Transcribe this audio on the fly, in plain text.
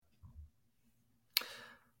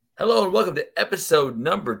Hello and welcome to episode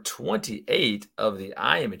number 28 of the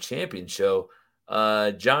I Am a Champion show.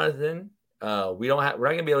 Jonathan, we're not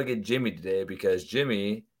gonna be able to get Jimmy today because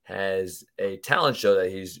Jimmy has a talent show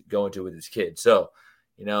that he's going to with his kids. So,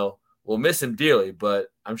 we'll miss him dearly, but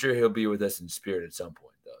I'm sure he'll be with us in spirit at some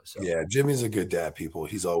point, though. So, Yeah, Jimmy's a good dad, people.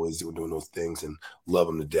 He's always doing those things and love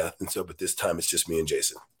him to death. And so, but this time it's just me and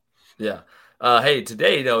Jason. yeah. Hey,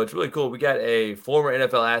 today, though, it's really cool. We got a former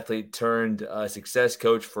NFL athlete turned success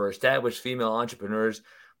coach for established female entrepreneurs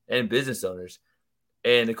and business owners.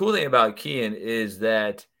 And the cool thing about Kian is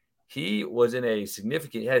that he was had a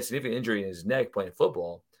significant injury in his neck playing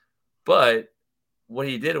football. But what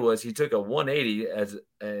he did was he took a 180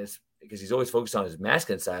 as because he's always focused on his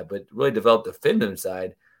masculine side, but really developed the feminine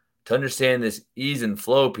side to understand this ease and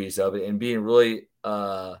flow piece of it and being really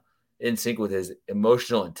in sync with his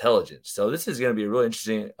emotional intelligence. So this is going to be a really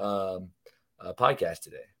interesting podcast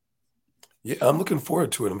today. Yeah, I'm looking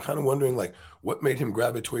forward to it. I'm kind of wondering, like, what made him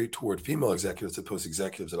gravitate toward female executives opposed to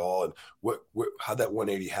executives at all, and how that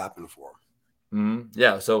 180 happened for him.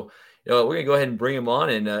 Yeah, so we're gonna go ahead and bring him on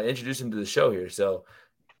and introduce him to the show here. So,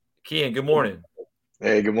 Kian, good morning.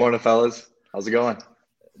 Hey, good morning, fellas. How's it going?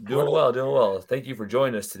 Doing well. Thank you for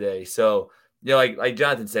joining us today. So, like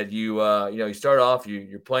Jonathan said, you start off,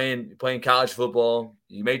 you're playing college football,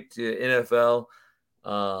 you make the NFL,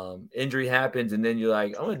 injury happens, and then you're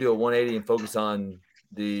like, I'm gonna do a 180 and focus on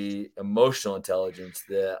the emotional intelligence,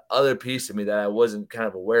 the other piece of me that I wasn't kind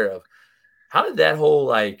of aware of. How did that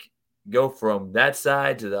whole go from that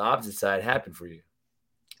side to the opposite side happen for you?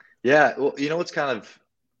 Yeah, well, what's kind of,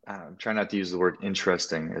 I'm trying not to use the word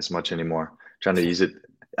interesting as much anymore. I'm trying to use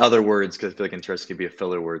other words because I feel like interest can be a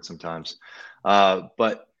filler word sometimes.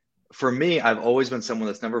 But for me, I've always been someone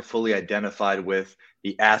that's never fully identified with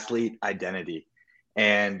the athlete identity.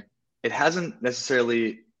 And it hasn't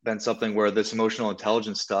necessarily been something where this emotional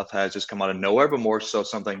intelligence stuff has just come out of nowhere, but more so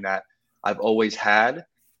something that I've always had.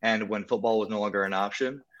 And when football was no longer an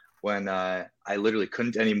option, when I literally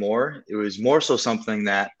couldn't anymore, it was more so something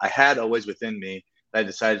that I had always within me that I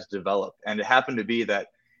decided to develop. And it happened to be that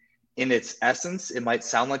in its essence, it might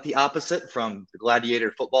sound like the opposite from the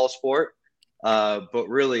gladiator football sport. But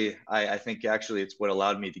really, I think actually it's what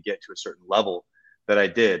allowed me to get to a certain level that I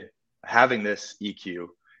did, having this EQ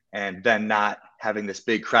and then not having this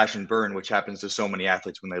big crash and burn, which happens to so many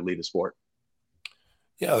athletes when they leave a sport.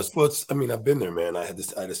 Yeah, I mean, I've been there, man. I had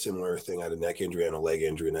a similar thing. I had a neck injury and a leg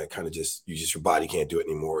injury, and that kind of your body can't do it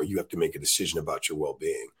anymore. You have to make a decision about your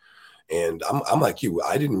well-being. And I'm like you.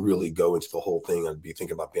 I didn't really go into the whole thing. I'd be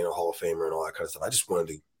thinking about being a Hall of Famer and all that kind of stuff. I just wanted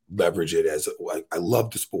to leverage it as I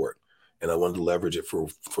loved the sport, and I wanted to leverage it for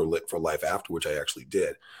life after, which I actually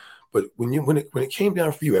did. But when it came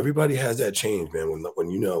down for you, everybody has that change, man. When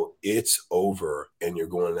it's over and you're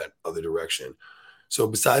going that other direction. So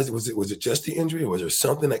besides, was it just the injury, or was there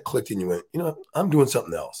something that clicked and you went, I'm doing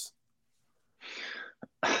something else?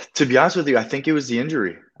 To be honest with you, I think it was the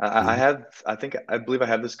injury. I believe I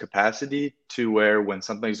have this capacity to where when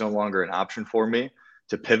something's no longer an option for me,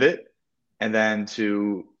 to pivot and then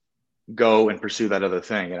to go and pursue that other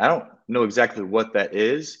thing. And I don't know exactly what that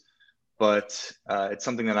is, but it's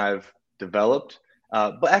something that I've developed.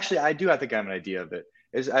 But actually, I think I have an idea of it.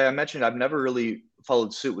 As I mentioned, I've never really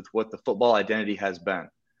followed suit with what the football identity has been.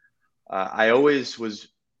 I always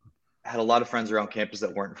had a lot of friends around campus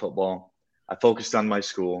that weren't in football. I focused on my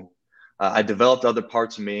school. I developed other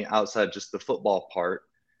parts of me outside just the football part.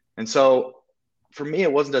 And so for me,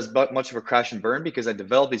 it wasn't as much of a crash and burn because I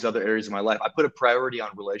developed these other areas of my life. I put a priority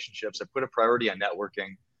on relationships. I put a priority on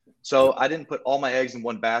networking. So I didn't put all my eggs in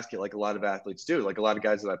one basket like a lot of athletes do. Like a lot of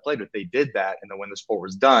guys that I played with, they did that. And then when the sport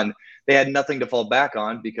was done, they had nothing to fall back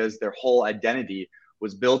on because their whole identity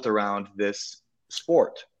was built around this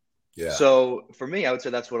sport. Yeah. So for me, I would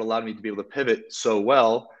say that's what allowed me to be able to pivot so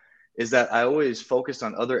well, is that I always focused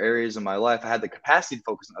on other areas of my life. I had the capacity to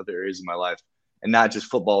focus on other areas of my life and not just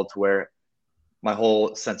football, to where my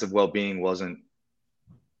whole sense of well-being wasn't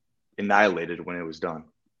annihilated when it was done.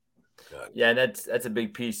 Yeah, and that's a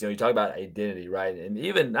big piece. You talk about identity, right? And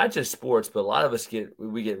even not just sports, but a lot of us get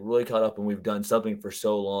really caught up when we've done something for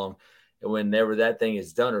so long, and whenever that thing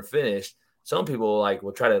is done or finished, some people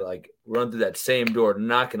will try to run through that same door,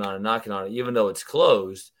 knocking on it, even though it's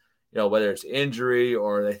closed. Whether it's injury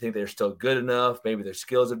or they think they're still good enough, maybe their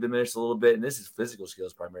skills have diminished a little bit, and this is physical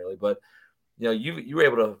skills primarily. But you were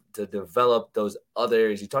able to develop those other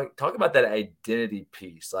areas. You talk about that identity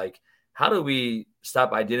piece, how do we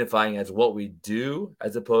stop identifying as what we do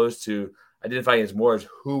as opposed to identifying as more as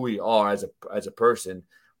who we are as a person,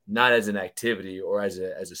 not as an activity or as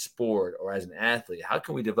a sport or as an athlete? How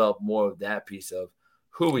can we develop more of that piece of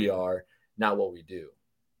who we are, not what we do?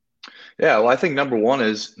 Yeah, well, I think number one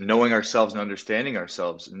is knowing ourselves and understanding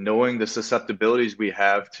ourselves, knowing the susceptibilities we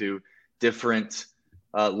have to different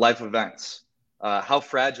life events. How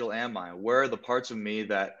fragile am I? Where are the parts of me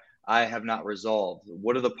that I have not resolved?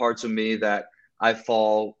 What are the parts of me that I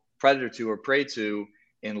fall predator to or prey to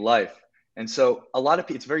in life? And so, a lot of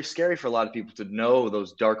people, it's very scary for a lot of people to know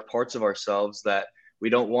those dark parts of ourselves that we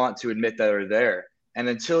don't want to admit that are there. And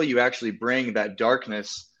until you actually bring that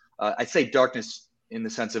darkness, I say darkness in the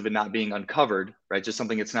sense of it not being uncovered, right? Just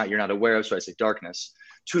something it's not, you're not aware of. So I say darkness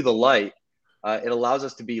to the light. It allows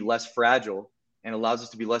us to be less fragile and allows us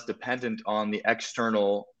to be less dependent on the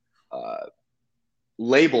external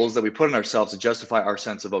labels that we put on ourselves to justify our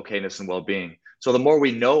sense of okayness and well-being. So the more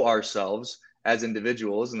we know ourselves as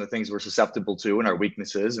individuals and the things we're susceptible to and our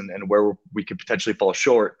weaknesses and where we could potentially fall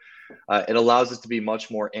short, it allows us to be much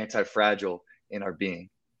more anti-fragile in our being.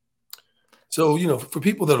 So, for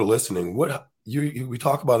people that are listening, we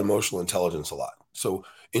talk about emotional intelligence a lot. So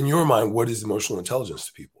in your mind, what is emotional intelligence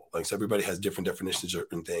to people? Like, so everybody has different definitions of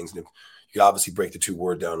different things. And if you obviously break the two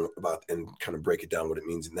word down about and kind of break it down what it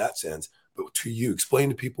means in that sense. But to you, explain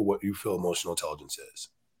to people what you feel emotional intelligence is.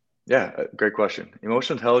 Yeah, great question.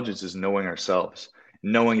 Emotional intelligence is knowing ourselves,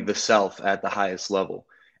 knowing the self at the highest level,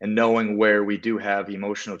 and knowing where we do have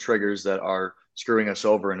emotional triggers that are screwing us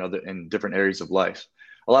over in different areas of life.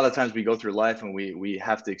 A lot of times we go through life and we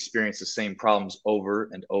have to experience the same problems over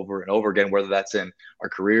and over and over again, whether that's in our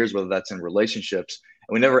careers, whether that's in relationships,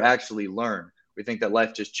 and we never actually learn. We think that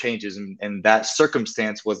life just changes and that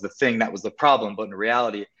circumstance was the thing that was the problem, but in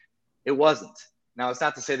reality, it wasn't. Now, it's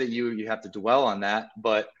not to say that you have to dwell on that,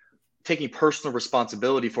 but taking personal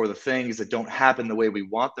responsibility for the things that don't happen the way we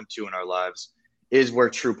want them to in our lives is where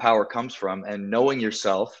true power comes from. And knowing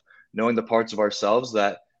yourself, knowing the parts of ourselves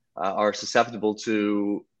that are susceptible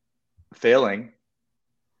to failing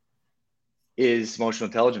is emotional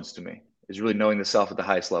intelligence to me, is really knowing the self at the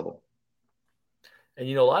highest level. And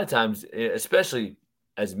a lot of times, especially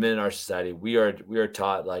as men in our society, we are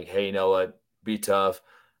taught like, hey, you know what, be tough.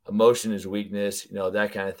 Emotion is weakness,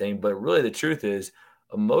 that kind of thing. But really, the truth is,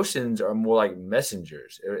 emotions are more like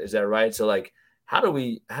messengers. Is that right? So, like, how do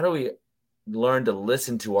we learn to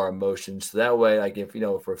listen to our emotions? So that way, like, if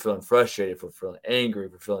we're feeling frustrated, if we're feeling angry,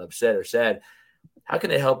 if we're feeling upset or sad, how can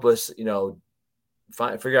it help us,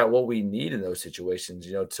 figure out what we need in those situations,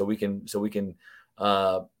 so we can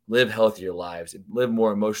live healthier lives, live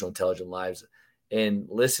more emotional intelligent lives, and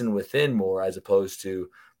listen within more as opposed to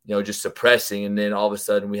just suppressing, and then all of a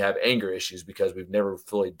sudden we have anger issues because we've never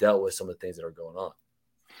fully dealt with some of the things that are going on.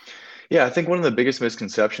 Yeah, I think one of the biggest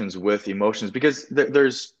misconceptions with emotions, because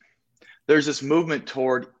there's this movement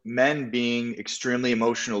toward men being extremely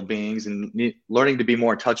emotional beings and learning to be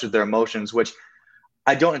more in touch with their emotions, which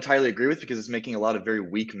I don't entirely agree with because it's making a lot of very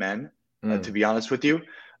weak men, to be honest with you.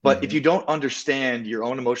 But if you don't understand your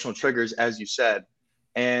own emotional triggers, as you said,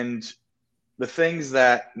 and the things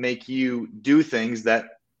that make you do things that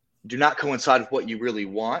do not coincide with what you really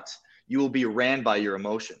want, you will be ran by your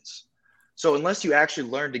emotions. So unless you actually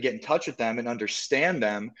learn to get in touch with them and understand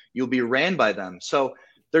them, you'll be ran by them. So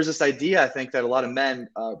there's this idea, I think, that a lot of men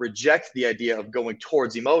reject the idea of going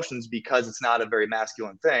towards emotions because it's not a very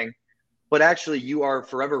masculine thing. But actually, you are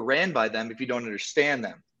forever ran by them if you don't understand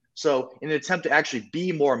them. So in an attempt to actually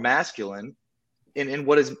be more masculine in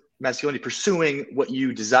what is masculinity, pursuing what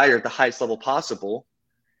you desire at the highest level possible,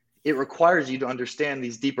 it requires you to understand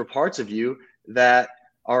these deeper parts of you that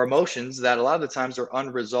are emotions that a lot of the times are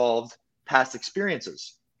unresolved past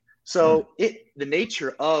experiences. So the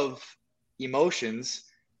nature of emotions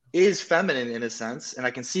is feminine in a sense, and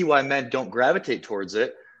I can see why men don't gravitate towards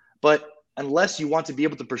it. But unless you want to be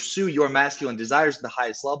able to pursue your masculine desires at the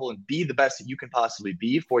highest level and be the best that you can possibly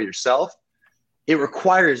be for yourself, it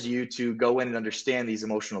requires you to go in and understand these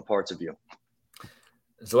emotional parts of you.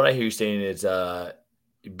 So what I hear you saying is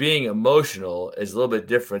being emotional is a little bit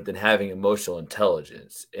different than having emotional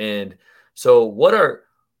intelligence. And so what are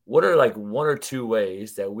like one or two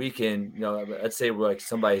ways that we can, let's say we're like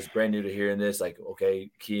somebody's brand new to hearing this, like, okay,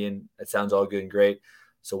 Kean, that sounds all good and great.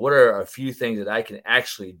 So what are a few things that I can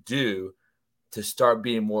actually do to start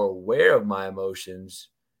being more aware of my emotions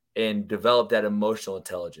and develop that emotional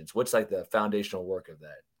intelligence? What's like the foundational work of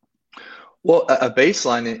that? Well, a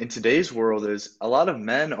baseline in today's world is a lot of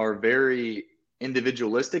men are very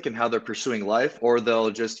individualistic in how they're pursuing life, or they'll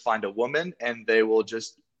just find a woman and they will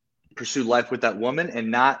just pursue life with that woman and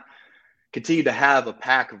not continue to have a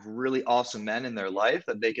pack of really awesome men in their life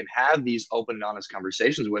that they can have these open and honest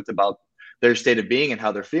conversations with about their state of being and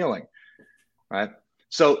how they're feeling, right?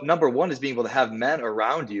 So number one is being able to have men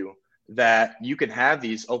around you that you can have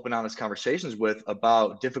these open, honest conversations with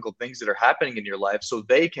about difficult things that are happening in your life, so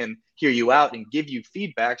they can hear you out and give you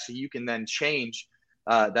feedback so you can then change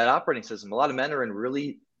that operating system. A lot of men are in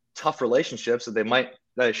really tough relationships that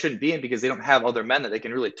they shouldn't be in because they don't have other men that they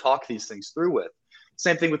can really talk these things through with.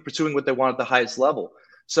 Same thing with pursuing what they want at the highest level.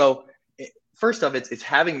 So first off, it's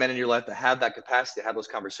having men in your life that have that capacity to have those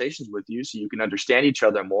conversations with you so you can understand each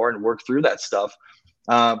other more and work through that stuff.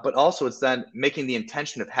 But also it's then making the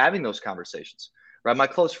intention of having those conversations, right? My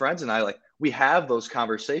close friends and I, we have those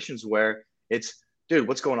conversations where it's, dude,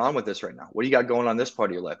 what's going on with this right now? What do you got going on this part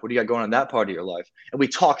of your life? What do you got going on that part of your life? And we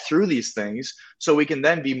talk through these things so we can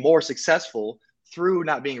then be more successful through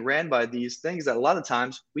not being ran by these things that a lot of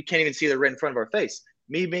times we can't even see that right in front of our face.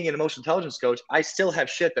 Me being an emotional intelligence coach, I still have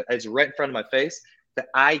shit that is right in front of my face that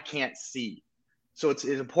I can't see. So it's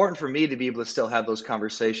important for me to be able to still have those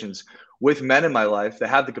conversations with men in my life that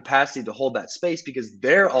have the capacity to hold that space, because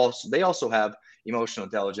they also have emotional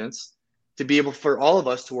intelligence to be able for all of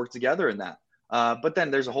us to work together in that. But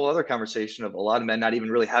then there's a whole other conversation of a lot of men not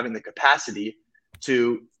even really having the capacity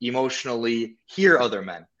to emotionally hear other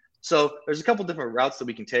men. So there's a couple different routes that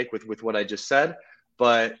we can take with what I just said.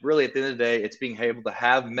 But really, at the end of the day, it's being able to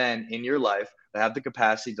have men in your life that have the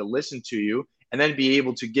capacity to listen to you and then be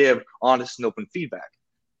able to give honest and open feedback.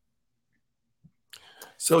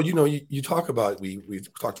 So, you talk about, we've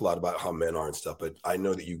talked a lot about how men are and stuff, but I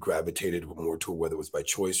know that you gravitated more to whether it was by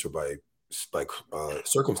choice or by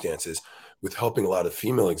circumstances with helping a lot of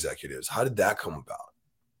female executives. How did that come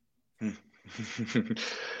about?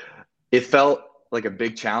 It felt like a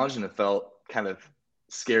big challenge and it felt kind of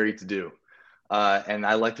scary to do. And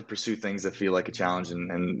I like to pursue things that feel like a challenge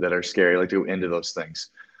and that are scary. I like to go into those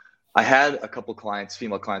things. I had a couple clients,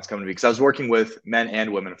 female clients, come to me because I was working with men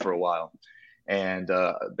and women for a while. And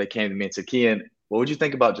they came to me and said, Kian, what would you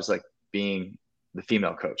think about just being the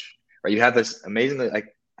female coach? Right? You have this amazingly, I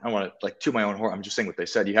don't want to toot my own horn. I'm just saying what they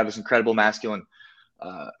said. You have this incredible masculine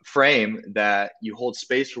frame that you hold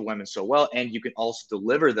space for women so well. And you can also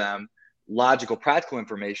deliver them logical, practical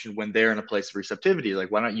information when they're in a place of receptivity.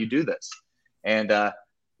 Why don't you do this? And I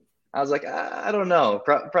was like, I don't know,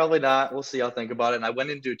 probably not. We'll see. I'll think about it. And I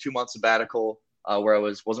went into a 2-month sabbatical where I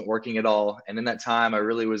wasn't working at all. And in that time, I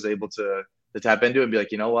really was able to tap into it and be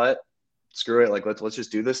like, you know what, screw it. Let's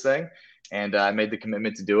just do this thing. And I made the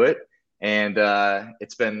commitment to do it. And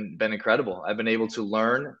it's been incredible. I've been able to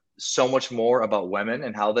learn so much more about women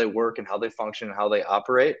and how they work and how they function and how they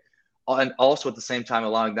operate. And also at the same time,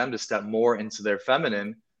 allowing them to step more into their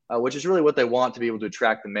feminine, which is really what they want to be able to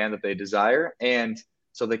attract the man that they desire. And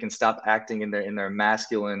so they can stop acting in their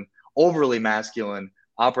masculine, overly masculine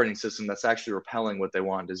operating system that's actually repelling what they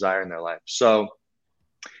want and desire in their life. So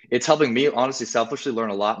it's helping me, honestly, selfishly learn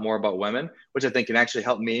a lot more about women, which I think can actually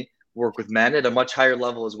help me work with men at a much higher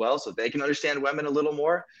level as well, so they can understand women a little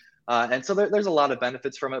more. And so there's a lot of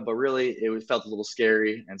benefits from it, but really it felt a little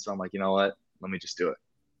scary. And so I'm like, you know what, let me just do it.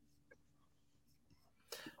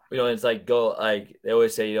 It's they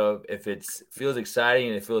always say, if it feels exciting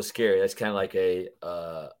and it feels scary, that's kind of like a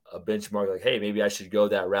benchmark. Hey, maybe I should go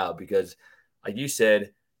that route, because like you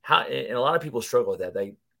said, and a lot of people struggle with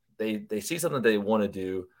that. They see something they want to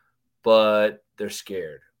do, but they're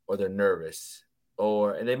scared or they're nervous,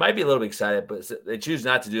 and they might be a little bit excited, but they choose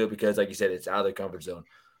not to do it because, like you said, it's out of their comfort zone.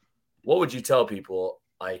 What would you tell people?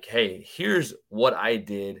 Hey, here's what I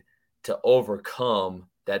did to overcome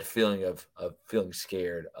that feeling of feeling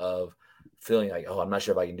scared, of feeling like, oh, I'm not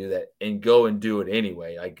sure if I can do that, and go and do it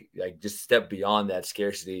anyway. Just step beyond that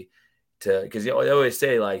scarcity because they always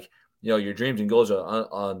say your dreams and goals are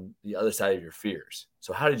on the other side of your fears.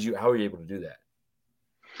 So how were you able to do that?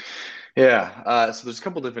 Yeah. So there's a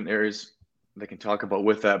couple different areas they can talk about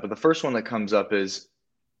with that. But the first one that comes up is,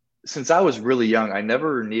 since I was really young, I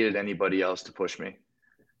never needed anybody else to push me.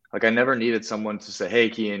 I never needed someone to say, hey,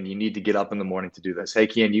 Kian, you need to get up in the morning to do this. Hey,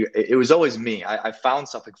 Kian, it was always me. I found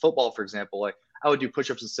stuff like football, for example. I would do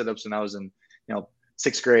push-ups and sit-ups when I was in,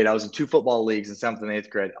 6th grade. I was in 2 football leagues in 7th and 8th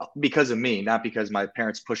grade because of me, not because my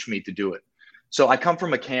parents pushed me to do it. So I come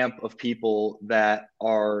from a camp of people that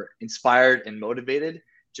are inspired and motivated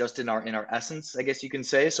just in our essence, I guess you can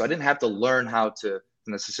say. So I didn't have to learn how to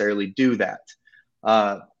necessarily do that.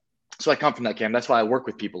 So I come from that camp. That's why I work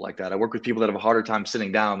with people like that. I work with people that have a harder time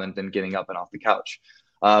sitting down than getting up and off the couch.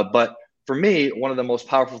 But for me, one of the most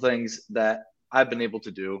powerful things that I've been able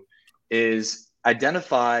to do is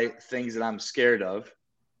identify things that I'm scared of.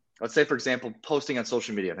 Let's say, for example, posting on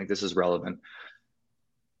social media. I think this is relevant.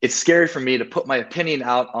 It's scary for me to put my opinion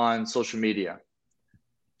out on social media.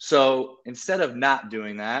 So instead of not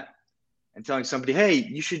doing that and telling somebody, hey,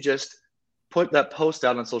 you should just put that post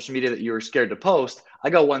out on social media that you were scared to post, I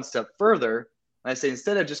go one step further. And I say,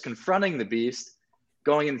 instead of just confronting the beast,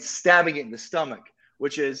 going and stabbing it in the stomach,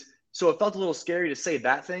 which is, so it felt a little scary to say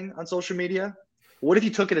that thing on social media. What if you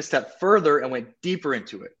took it a step further and went deeper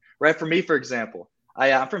into it, right? For me, for example,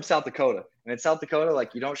 I'm from South Dakota, and in South Dakota,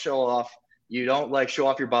 like, you don't show off. You don't like show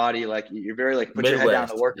off your body. Like, you're very like, put Midwest, your head down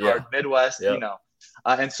to work hard. Midwest, yep. you know.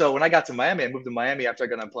 And so when I got to Miami, I moved to Miami after I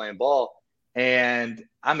got done playing ball, and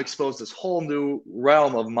I'm exposed to this whole new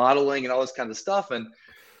realm of modeling and all this kind of stuff. And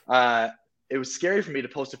it was scary for me to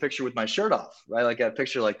post a picture with my shirt off, right? Like a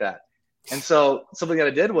picture like that. And so something that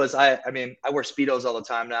I did was, I mean, I wear Speedos all the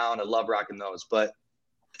time now, and I love rocking those. But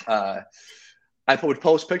I would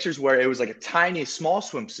post pictures where it was like a tiny, small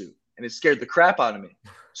swimsuit, and it scared the crap out of me.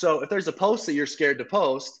 So if there's a post that you're scared to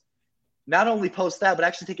post, not only post that, but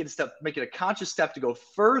actually take it a step, make it a conscious step to go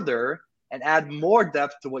further and add more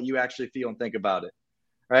depth to what you actually feel and think about it.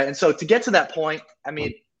 Right. And so to get to that point, I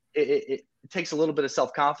mean, it takes a little bit of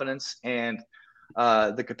self-confidence and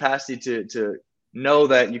the capacity to know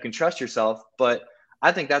that you can trust yourself. But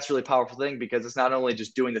I think that's a really powerful thing, because it's not only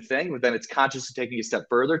just doing the thing, but then it's consciously taking a step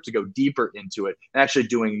further to go deeper into it and actually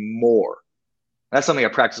doing more. That's something I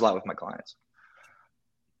practice a lot with my clients.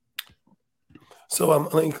 So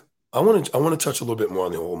I want to touch a little bit more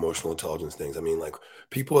on the whole emotional intelligence things. I mean, like,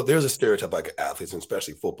 people, there's a stereotype, like athletes, and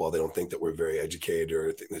especially football, they don't think that we're very educated, or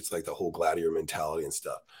it's like the whole gladiator mentality and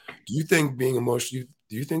stuff. Do you think do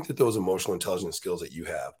you think that those emotional intelligence skills that you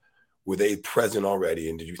have, were they present already?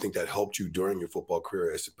 And did you think that helped you during your football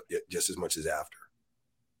career just as much as after?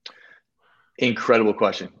 Incredible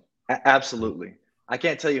question. Absolutely. I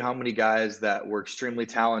can't tell you how many guys that were extremely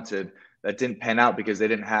talented that didn't pan out because they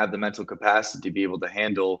didn't have the mental capacity to be able to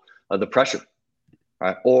handle the pressure,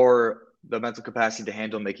 right? Or the mental capacity to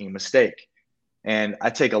handle making a mistake. And I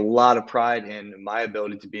take a lot of pride in my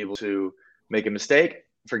ability to be able to make a mistake,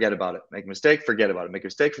 forget about it. Make a mistake, forget about it. Make a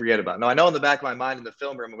mistake, forget about it. Now, I know in the back of my mind in the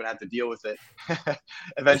film room, I'm going to have to deal with it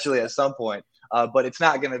eventually at some point, but it's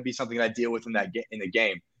not going to be something that I deal with in the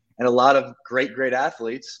game. And a lot of great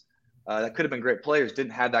athletes that could have been great players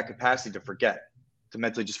didn't have that capacity to forget, to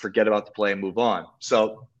mentally just forget about the play and move on.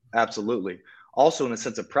 So absolutely. Also, in a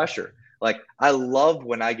sense of pressure, like, I love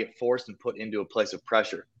when I get forced and put into a place of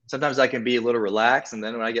pressure. Sometimes I can be a little relaxed, and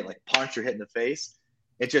then when I get like punched or hit in the face,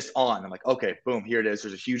 it's just on. I'm like, okay, boom, here it is.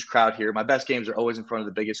 There's a huge crowd here. My best games are always in front of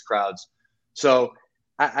the biggest crowds. So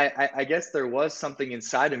I guess there was something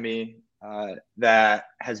inside of me that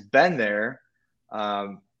has been there.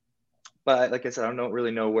 But like I said, I don't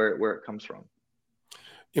really know where it comes from.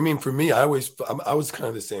 I mean, for me, I was kind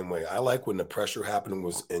of the same way. I like when the pressure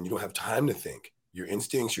happened and you don't have time to think. Your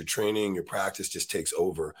instincts, your training, your practice just takes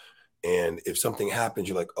over. And if something happens,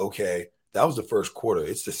 you're like, okay, that was the first quarter.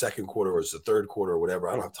 It's the second quarter, or it's the third quarter, or whatever.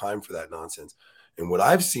 I don't have time for that nonsense. And what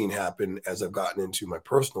I've seen happen as I've gotten into my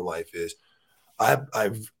personal life is I've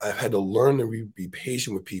had to learn to be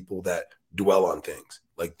patient with people that dwell on things.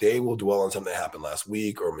 Like, they will dwell on something that happened last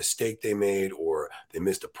week, or a mistake they made, or they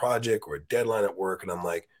missed a project or a deadline at work. And I'm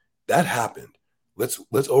like, that happened. Let's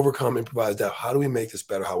overcome, improvise that. How do we make this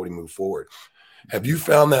better? How do we move forward? Have you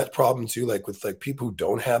found that problem too? Like, with like people who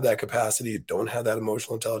don't have that capacity, don't have that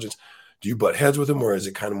emotional intelligence, do you butt heads with them, or is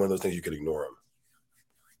it kind of one of those things you could ignore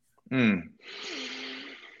them?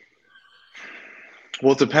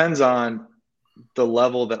 Well, it depends on the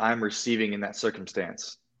level that I'm receiving in that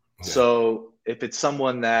circumstance. Yeah. So if it's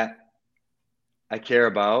someone that I care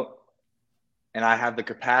about and I have the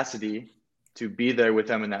capacity to be there with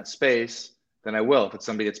them in that space, then I will. If it's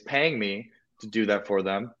somebody that's paying me to do that for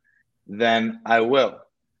them, then I will.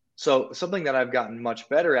 So something that I've gotten much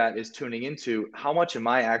better at is tuning into how much am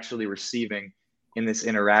I actually receiving in this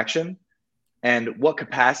interaction, and what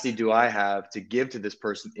capacity do I have to give to this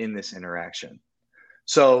person in this interaction.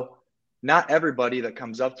 So not everybody that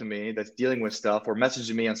comes up to me that's dealing with stuff or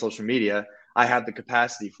messaging me on social media, I have the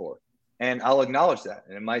capacity for. And I'll acknowledge that.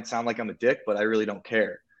 And it might sound like I'm a dick, but I really don't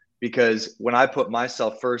care. Because when I put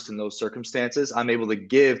myself first in those circumstances, I'm able to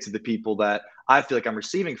give to the people that I feel like I'm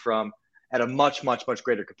receiving from at a much, much, much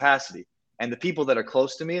greater capacity. And the people that are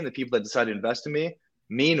close to me and the people that decide to invest in me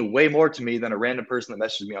mean way more to me than a random person that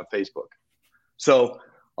messages me on Facebook. So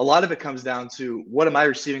a lot of it comes down to, what am I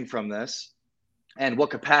receiving from this? And what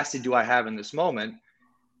capacity do I have in this moment?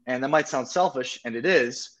 And that might sound selfish, and it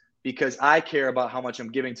is, because I care about how much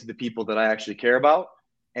I'm giving to the people that I actually care about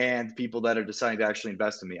and people that are deciding to actually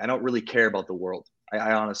invest in me. I don't really care about the world.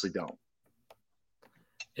 I honestly don't.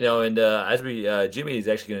 You know, and as we Jimmy is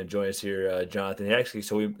actually going to join us here, Jonathan.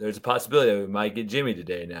 There's a possibility that we might get Jimmy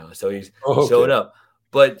today now. So he's showing up.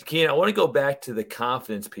 But Keenan, I want to go back to the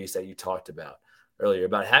confidence piece that you talked about, earlier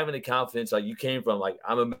about having the confidence. Like you came from, like,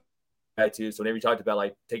 I'm a guy too. So whenever you talked about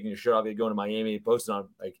like taking your shirt off and going to Miami, posting on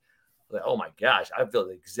like, oh my gosh, I feel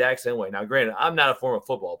the exact same way. Now, granted, I'm not a former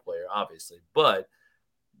football player, obviously, but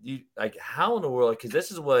you like how in the world? Because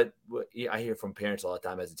this is what I hear from parents all the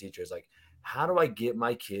time as a teacher is like, how do I get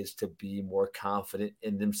my kids to be more confident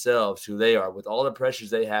in themselves, who they are, with all the pressures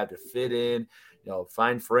they have to fit in,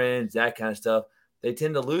 find friends, that kind of stuff. They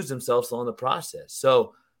tend to lose themselves along the process.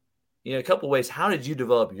 So, a couple of ways, how did you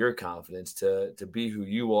develop your confidence to be who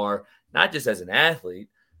you are, not just as an athlete,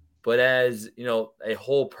 but as, a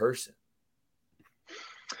whole person?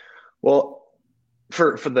 Well,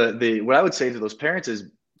 for the what I would say to those parents is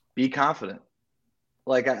be confident.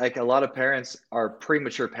 Like a lot of parents are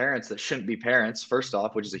premature parents that shouldn't be parents, first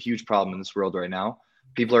off, which is a huge problem in this world right now.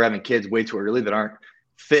 People are having kids way too early that aren't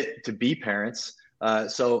fit to be parents.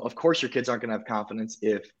 So of course your kids aren't going to have confidence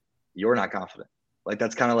if you're not confident. Like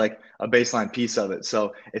that's kind of like a baseline piece of it.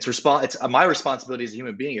 So it's my responsibility as a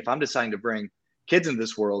human being, if I'm deciding to bring kids in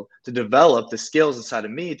this world, to develop the skills inside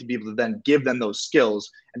of me to be able to then give them those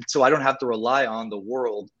skills. And so I don't have to rely on the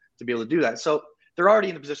world to be able to do that. So they're already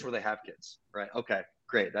in the position where they have kids, right? Okay,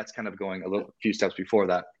 great. That's kind of going a few steps before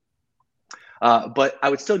that. But I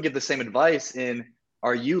would still give the same advice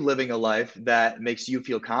are you living a life that makes you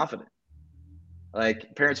feel confident?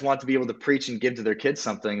 Like parents want to be able to preach and give to their kids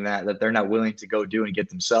something that they're not willing to go do and get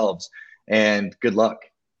themselves. And good luck.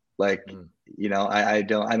 Like, I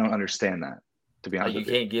don't understand that, to be honest. You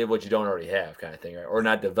can't give what you don't already have, kind of thing, right? Or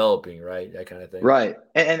not developing, right? That kind of thing. Right.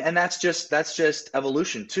 And that's just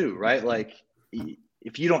evolution too, right? Like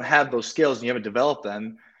if you don't have those skills and you haven't developed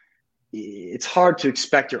them, it's hard to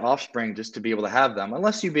expect your offspring just to be able to have them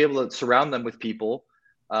unless you be able to surround them with people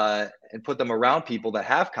and put them around people that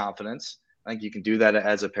have confidence. I think you can do that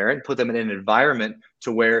as a parent, put them in an environment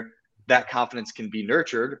to where that confidence can be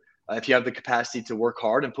nurtured. If you have the capacity to work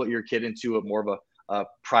hard and put your kid into more of a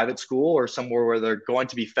private school or somewhere where they're going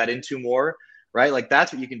to be fed into more, right? Like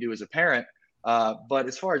that's what you can do as a parent. But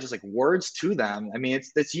as far as just like words to them, I mean,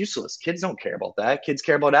 it's useless. Kids don't care about that. Kids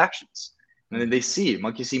care about actions. And then they see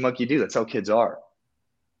monkey do. That's how kids are.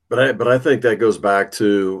 But I think that goes back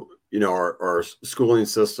to, our schooling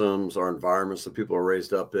systems, our environments that people are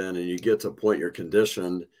raised up in, and you get to a point you're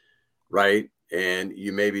conditioned, right? And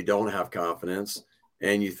you maybe don't have confidence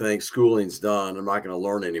and you think schooling's done. I'm not going to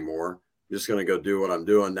learn anymore. I'm just going to go do what I'm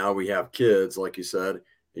doing. Now we have kids, like you said,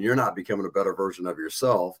 and you're not becoming a better version of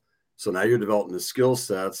yourself. So now you're developing the skill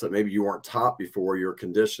sets that maybe you weren't taught before. You're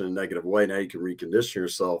conditioned in a negative way. Now you can recondition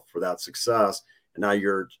yourself for that success. And now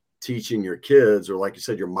you're teaching your kids, or like you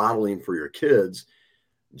said, you're modeling for your kids.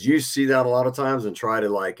 Do you see that a lot of times and try to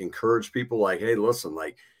like encourage people like, hey, listen,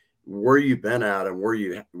 like where you've been at and where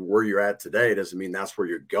you're at today doesn't mean that's where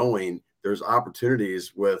you're going. There's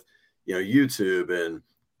opportunities with, YouTube and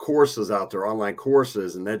courses out there, online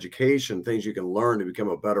courses and education, things you can learn to become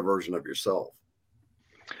a better version of yourself.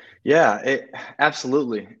 Yeah,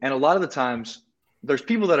 absolutely. And a lot of the times there's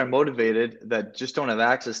people that are motivated that just don't have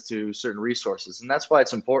access to certain resources. And that's why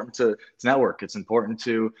it's important to network. It's important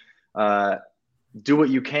to do what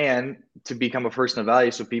you can to become a person of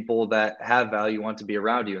value. So people that have value want to be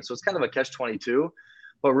around you. And so it's kind of a catch-22,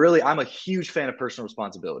 but really I'm a huge fan of personal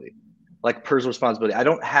responsibility. Like personal responsibility. I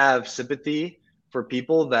don't have sympathy for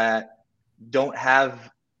people that don't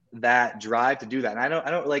have that drive to do that. And I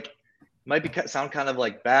don't like, might sound kind of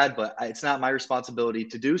like bad, but it's not my responsibility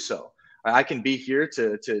to do so. I can be here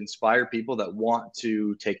to inspire people that want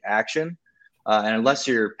to take action. And unless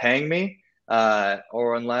you're paying me,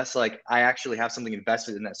 or unless like I actually have something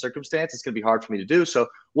invested in that circumstance, it's going to be hard for me to do. So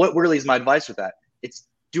what really is my advice with that? It's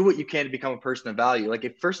do what you can to become a person of value. Like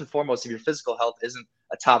if first and foremost, if your physical health isn't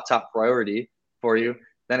a top priority for you,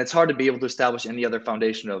 then it's hard to be able to establish any other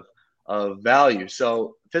foundation of value.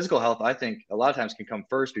 So physical health, I think a lot of times can come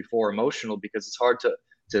first before emotional, because it's hard to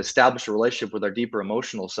establish a relationship with our deeper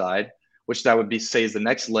emotional side, which that would be say is the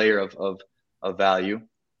next layer of value.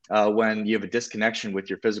 When you have a disconnection with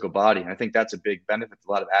your physical body. And I think that's a big benefit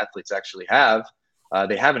a lot of athletes actually have.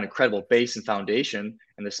 They have an incredible base and foundation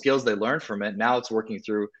and the skills they learn from it. Now it's working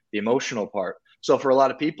through the emotional part. So for a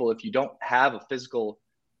lot of people, if you don't have a physical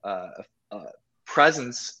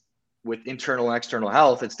presence with internal and external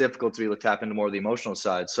health, it's difficult to be able to tap into more of the emotional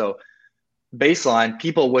side. So baseline,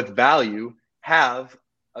 people with value have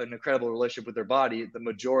an incredible relationship with their body the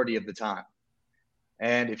majority of the time.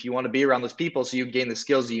 And if you want to be around those people so you gain the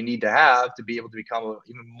skills that you need to have to be able to become an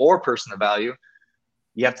even more person of value,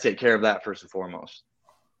 you have to take care of that first and foremost.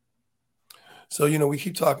 So, we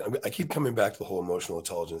keep talking, I keep coming back to the whole emotional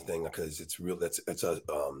intelligence thing because it's real.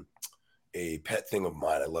 a pet thing of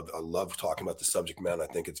mine. I love talking about the subject matter. I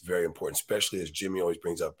think it's very important, especially as Jimmy always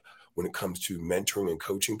brings up when it comes to mentoring and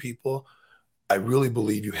coaching people. I really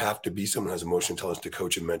believe you have to be someone who has emotional intelligence to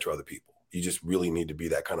coach and mentor other people. You just really need to be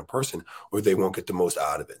that kind of person, or they won't get the most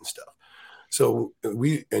out of it and stuff. So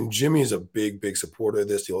Jimmy is a big supporter of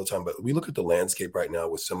this the whole time, but we look at the landscape right now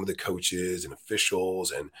with some of the coaches and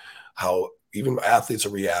officials and how even athletes are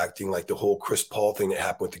reacting, like the whole Chris Paul thing that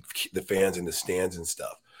happened with the fans in the stands and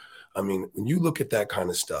stuff. I mean, when you look at that kind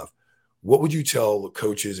of stuff, what would you tell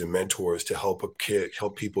coaches and mentors to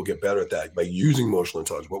help people get better at that by using emotional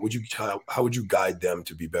intelligence? How would you guide them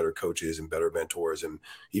to be better coaches and better mentors and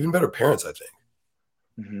even better parents, I think?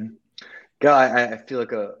 Mm-hmm. God, I feel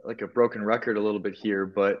like a broken record a little bit here,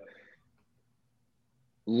 but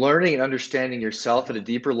learning and understanding yourself at a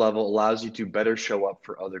deeper level allows you to better show up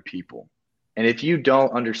for other people. And if you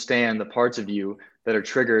don't understand the parts of you that are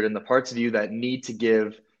triggered and the parts of you that need to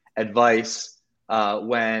give advice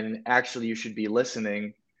when actually you should be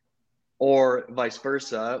listening, or vice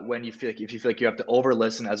versa, when if you feel like you have to over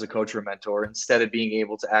listen as a coach or a mentor instead of being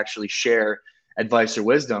able to actually share advice or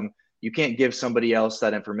wisdom, you can't give somebody else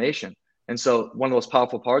that information. And so one of the most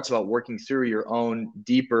powerful parts about working through your own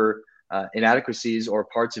deeper inadequacies or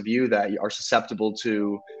parts of you that are susceptible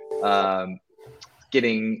to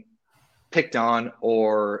getting picked on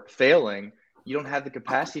or failing, you don't have the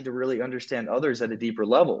capacity to really understand others at a deeper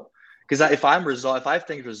level. Because if I have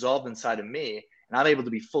things resolved inside of me and I'm able to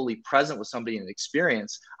be fully present with somebody in an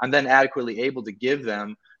experience, I'm then adequately able to give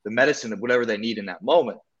them the medicine of whatever they need in that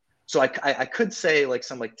moment. So I could say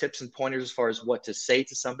some tips and pointers as far as what to say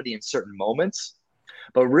to somebody in certain moments,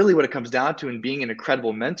 but really what it comes down to in being an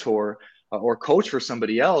incredible mentor or coach for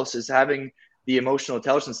somebody else is having the emotional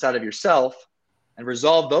intelligence side of yourself and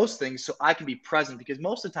resolve those things so I can be present. Because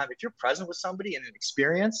most of the time, if you're present with somebody in an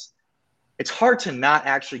experience, it's hard to not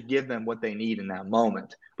actually give them what they need in that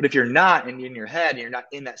moment. But if you're not in your head and you're not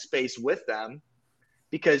in that space with them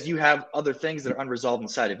because you have other things that are unresolved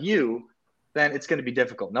inside of you, then it's going to be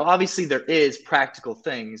difficult. Now, obviously, there is practical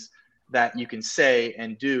things that you can say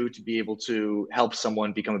and do to be able to help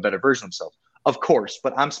someone become a better version of themselves, of course.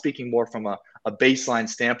 But I'm speaking more from a baseline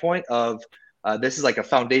standpoint of this is like a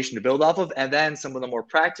foundation to build off of, and then some of the more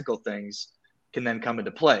practical things can then come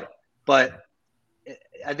into play. But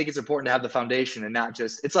I think it's important to have the foundation and not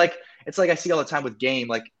just it's like I see all the time with game.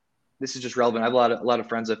 Like, this is just relevant. I have a lot of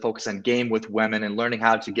friends that focus on game with women and learning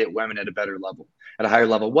how to get women at a better level, at a higher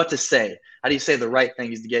level. What to say? How do you say the right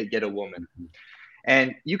things to get a woman?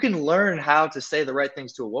 And you can learn how to say the right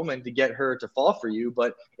things to a woman to get her to fall for you.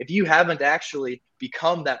 But if you haven't actually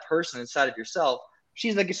become that person inside of yourself,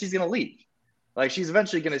 she's going to leave. Like, she's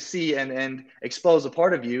eventually going to see and expose a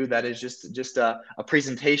part of you that is just a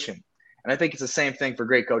presentation. And I think it's the same thing for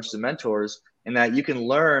great coaches and mentors, in that you can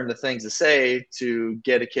learn the things to say to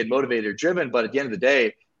get a kid motivated or driven. But at the end of the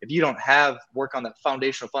day, if you don't have work on that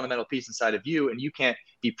foundational fundamental piece inside of you and you can't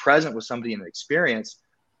be present with somebody in the experience,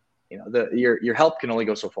 your help can only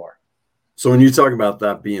go so far. So when you talk about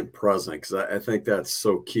that being present, because I think that's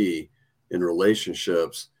so key in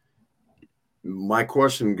relationships, my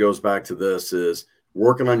question goes back to this is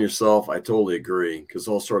working on yourself. I totally agree, because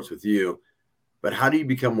it all starts with you. But how do you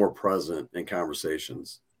become more present in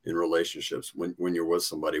conversations, in relationships when you're with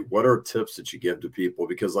somebody? What are tips that you give to people?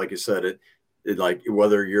 Because like you said, it like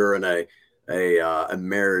whether you're in a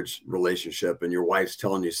marriage relationship and your wife's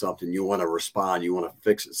telling you something, you want to respond, you want to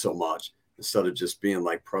fix it so much instead of just being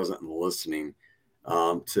like present and listening,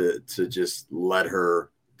 to just let her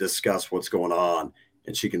discuss what's going on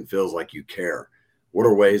and she can feel like you care. What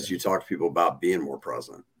are ways you talk to people about being more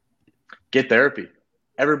present? Get therapy.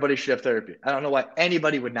 Everybody should have therapy. I don't know why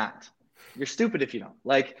anybody would not. You're stupid if you don't.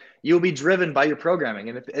 Like, you'll be driven by your programming.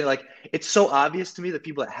 And it's so obvious to me that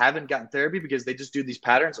people that haven't gotten therapy because they just do these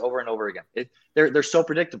patterns over and over again. They're so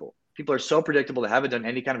predictable. People are so predictable that haven't done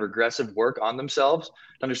any kind of regressive work on themselves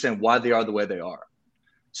to understand why they are the way they are.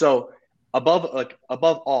 So above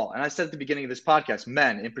all, and I said at the beginning of this podcast,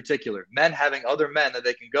 men in particular, men having other men that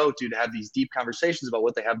they can go to have these deep conversations about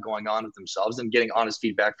what they have going on with themselves and getting honest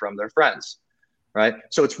feedback from their friends. Right.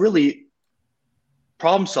 So it's really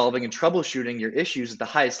problem solving and troubleshooting your issues at the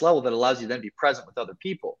highest level that allows you to then be present with other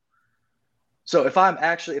people. So if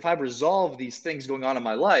I've resolved these things going on in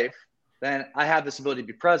my life, then I have this ability to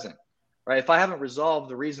be present. Right. If I haven't resolved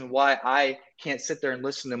the reason why I can't sit there and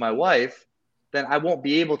listen to my wife, then I won't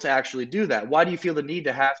be able to actually do that. Why do you feel the need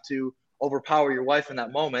to have to overpower your wife in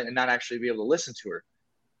that moment and not actually be able to listen to her?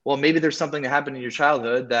 Well, maybe there's something that happened in your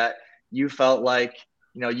childhood that you felt like,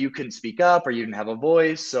 you couldn't speak up or you didn't have a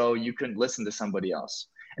voice, so you couldn't listen to somebody else.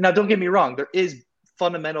 And now, don't get me wrong, there is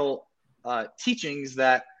fundamental teachings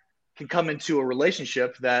that can come into a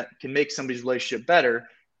relationship that can make somebody's relationship better,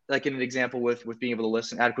 like in an example with being able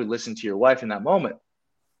to adequately listen to your wife in that moment.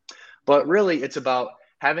 But really, it's about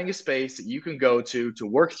having a space that you can go to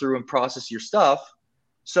work through and process your stuff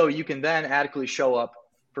so you can then adequately show up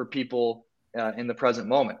for people in the present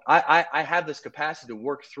moment. I have this capacity to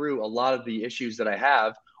work through a lot of the issues that I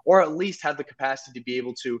have, or at least have the capacity to be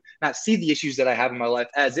able to not see the issues that I have in my life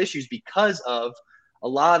as issues because of a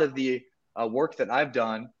lot of the work that I've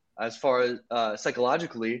done as far as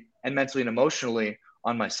psychologically and mentally and emotionally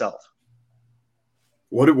on myself.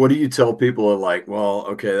 What do you tell people are like, well,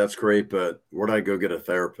 okay, that's great, but where do I go get a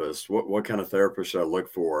therapist? What kind of therapist should I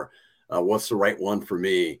look for? What's the right one for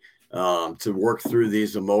me to work through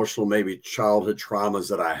these emotional, maybe childhood traumas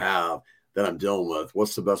that I have that I'm dealing with?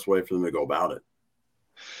 What's the best way for them to go about it?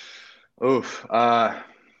 Oof. Well,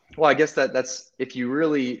 I guess that's if you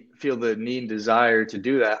really feel the need and desire to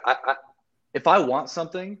do that. If I want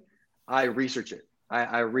something, I research it.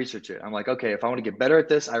 I research it. I'm like, okay, if I want to get better at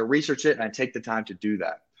this, I research it and I take the time to do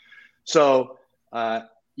that. So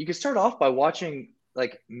you can start off by watching,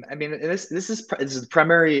 like, I mean, this is the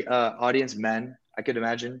primary audience, men, I could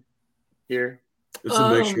imagine here. It's a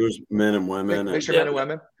mixture of men and women. Mixture of men and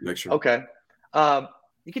women? Mixture. Okay.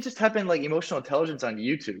 You can just type in like emotional intelligence on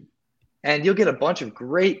YouTube and you'll get a bunch of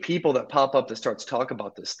great people that pop up that start to talk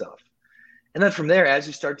about this stuff. And then from there, as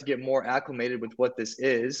you start to get more acclimated with what this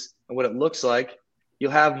is and what it looks like,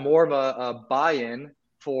 you'll have more of a buy-in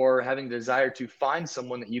for having the desire to find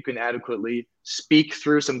someone that you can adequately speak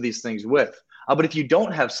through some of these things with. But if you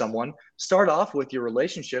don't have someone, start off with your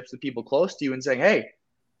relationships, the people close to you, and saying, hey,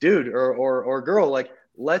 dude or girl, like,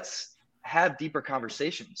 let's have deeper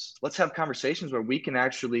conversations. Let's have conversations where we can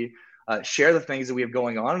actually share the things that we have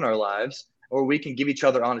going on in our lives, or we can give each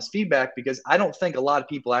other honest feedback, because I don't think a lot of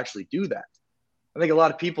people actually do that. I think a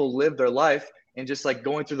lot of people live their life and just like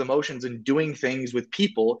going through the motions and doing things with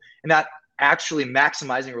people and not actually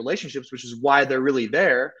maximizing relationships, which is why they're really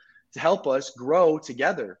there to help us grow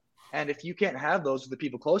together. And if you can't have those with the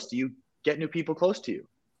people close to you, get new people close to you.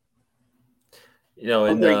 You know,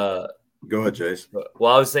 and go ahead, Jace.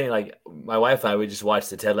 Well, I was saying, like, my wife and I, we just watched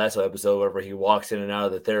the Ted Lasso episode where he walks in and out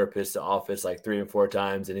of the therapist's office like 3 or 4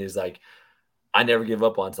 times, and he's like, I never give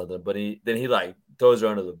up on something. But he like throws her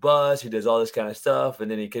under the bus. He does all this kind of stuff, and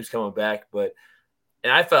then he keeps coming back.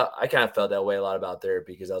 And I kind of felt that way a lot about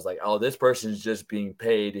therapy, because I was like, oh, this person's just being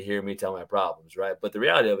paid to hear me tell my problems, right? But the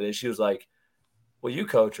reality of it is, she was like, well, you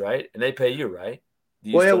coach, right? And they pay you, right?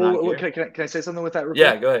 Can I say something with that?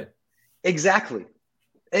 Yeah, go ahead. Exactly.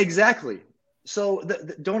 So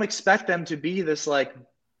don't expect them to be this like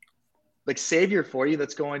savior for you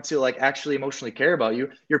that's going to like actually emotionally care about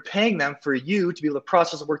you. You're paying them for you to be able to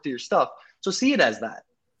process and work through your stuff. So see it as that,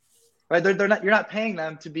 right? They're not. You're not paying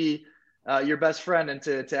them to be your best friend and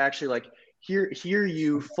to actually like hear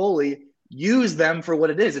you fully. Use them for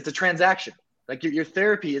what it is. It's a transaction. Like your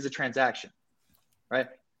therapy is a transaction, right?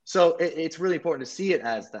 So it's really important to see it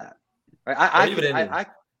as that, right?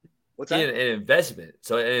 What's that? An investment.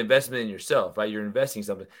 So an investment in yourself, right? You're investing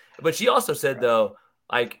something. But she also said, though,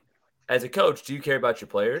 like, as a coach, do you care about your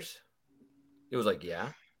players? It was like, yeah.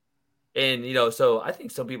 And, you know, so I think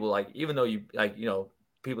some people, like, even though you, like, you know,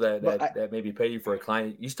 people that maybe pay you for a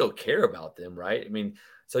client, you still care about them, right? I mean,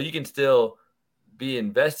 so you can still be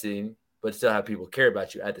investing, but still have people care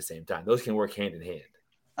about you at the same time. Those can work hand in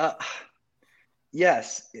hand.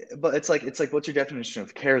 Yes, but it's like, what's your definition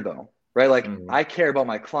of care, though? Right? Like, I care about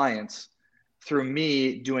my clients through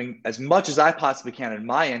me doing as much as I possibly can on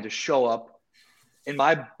my end to show up in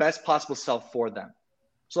my best possible self for them.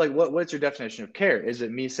 So like, what's your definition of care? Is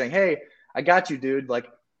it me saying, hey, I got you, dude? Like,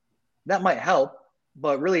 that might help,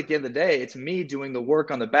 but really at the end of the day, it's me doing the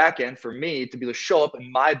work on the back end for me to be able to show up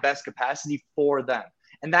in my best capacity for them.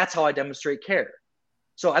 And that's how I demonstrate care.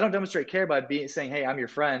 So I don't demonstrate care by saying, hey, I'm your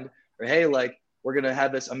friend, or hey, like, we're going to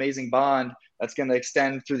have this amazing bond that's going to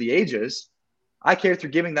extend through the ages. I care through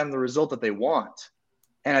giving them the result that they want.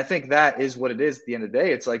 And I think that is what it is at the end of the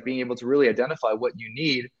day. It's like being able to really identify what you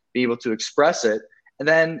need, be able to express it, and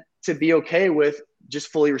then to be okay with just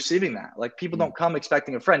fully receiving that. Like, people don't come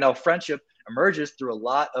expecting a friend. Now, friendship emerges through a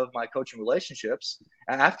lot of my coaching relationships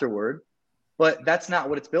afterward, but that's not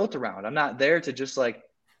what it's built around. I'm not there to just like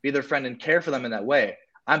be their friend and care for them in that way.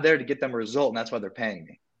 I'm there to get them a result, and that's why they're paying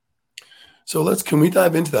me. So can we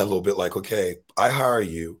dive into that a little bit? Like, okay, I hire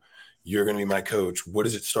you, you're going to be my coach. What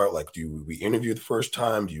does it start like? Do we interview the first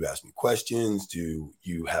time? Do you ask me questions? Do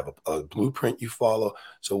you have a blueprint you follow?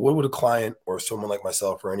 So what would a client or someone like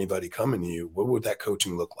myself or anybody coming to you, what would that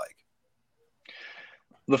coaching look like?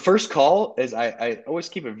 The first call is I always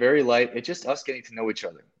keep it very light. It's just us getting to know each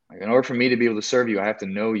other. Like, in order for me to be able to serve you, I have to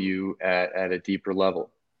know you at a deeper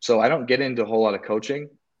level. So I don't get into a whole lot of coaching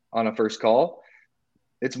on a first call.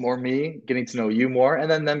 It's more me getting to know you more,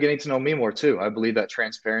 and then them getting to know me more too. I believe that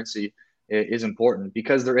transparency is important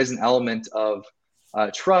because there is an element of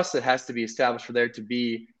trust that has to be established for there to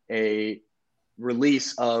be a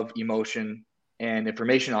release of emotion and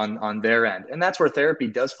information on their end. And that's where therapy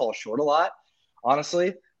does fall short a lot,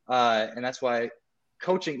 honestly. And that's why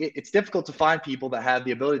coaching, it's difficult to find people that have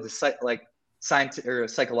the ability to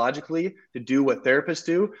psychologically to do what therapists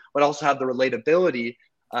do, but also have the relatability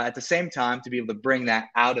at the same time to be able to bring that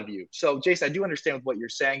out of you. So Jason, I do understand with what you're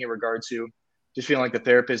saying in regard to just feeling like the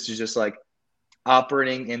therapist is just like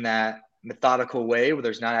operating in that methodical way where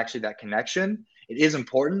there's not actually that connection. It is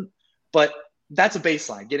important, but that's a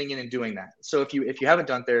baseline, getting in and doing that. So if you haven't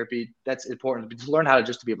done therapy, that's important to learn how to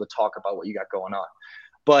just to be able to talk about what you got going on.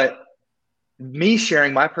 But me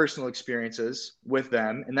sharing my personal experiences with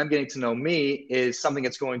them and them getting to know me is something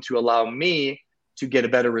that's going to allow me to get a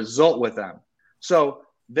better result with them. So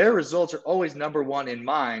their results are always number one in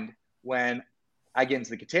mind when I get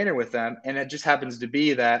into the container with them. And it just happens to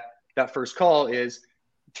be that first call is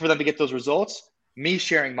for them to get those results. Me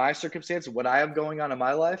sharing my circumstance, what I have going on in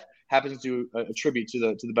my life, happens to attribute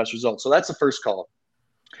to the best results. So that's the first call.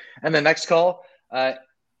 And the next call,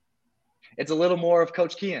 it's a little more of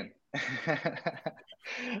Coach Kean.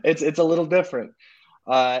 It's a little different.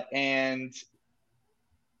 And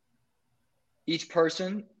each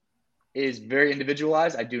person is very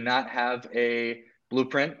individualized. I do not have a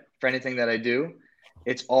blueprint for anything that I do.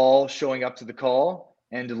 It's all showing up to the call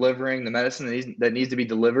and delivering the medicine that needs to be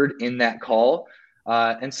delivered in that call.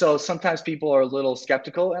 And so sometimes people are a little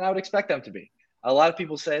skeptical, and I would expect them to be. A lot of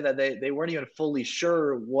people say that they weren't even fully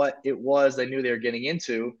sure what it was they knew they were getting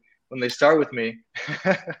into when they start with me.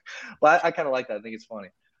 But I kind of like that. I think it's funny.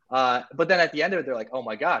 But then at the end of it, they're like, oh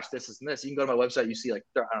my gosh, this is this. You can go to my website, you see like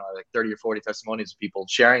 30 or 40 testimonies of people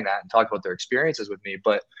sharing that and talk about their experiences with me.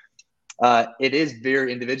 But it is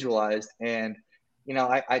very individualized. And,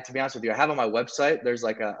 I to be honest with you, I have on my website, there's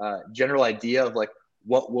like a general idea of like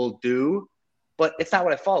what we'll do, but it's not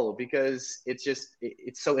what I follow because it's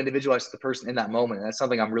so individualized to the person in that moment. And that's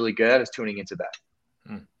something I'm really good at, is tuning into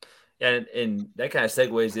that. And that kind of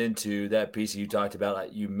segues into that piece you talked about.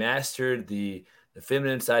 Like, you mastered the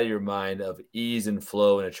feminine side of your mind of ease and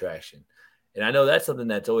flow and attraction. And I know that's something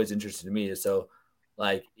that's always interesting to me. So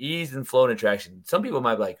like ease and flow and attraction, some people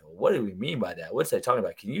might be like, what do we mean by that? What's that talking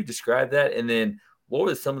about? Can you describe that? And then what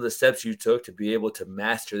were some of the steps you took to be able to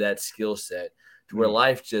master that skill set to where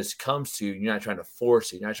life just comes to you? You're not trying to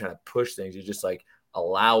force it. You're not trying to push things. You just like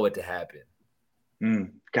allow it to happen.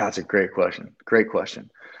 God, it's a great question. Great question.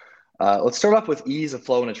 Let's start off with ease of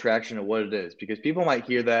flow and attraction and what it is, because people might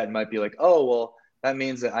hear that and might be like, oh, well, that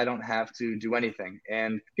means that I don't have to do anything.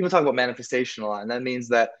 And people talk about manifestation a lot, and that means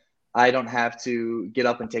that I don't have to get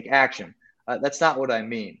up and take action. That's not what I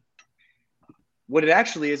mean. What it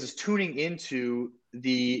actually is tuning into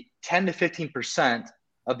the 10 to 15%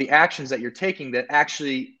 of the actions that you're taking that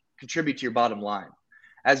actually contribute to your bottom line.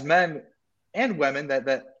 As men and women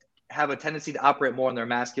that have a tendency to operate more in their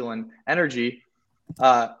masculine energy,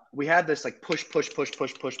 we have this like push,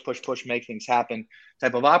 make things happen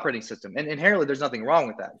type of operating system. And inherently, there's nothing wrong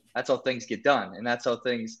with that. That's how things get done. And that's how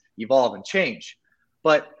things evolve and change.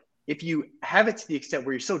 But if you have it to the extent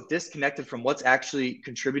where you're so disconnected from what's actually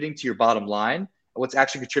contributing to your bottom line, what's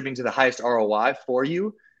actually contributing to the highest ROI for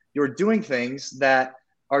you, you're doing things that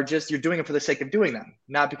are just, you're doing it for the sake of doing them,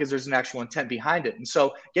 not because there's an actual intent behind it. And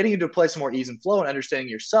so getting into a place of more ease and flow and understanding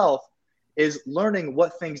yourself is learning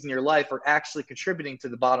what things in your life are actually contributing to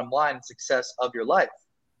the bottom line and success of your life.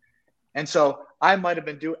 And so I might have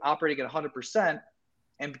been operating at 100%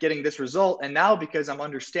 and getting this result. And now because I'm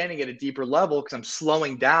understanding at a deeper level, because I'm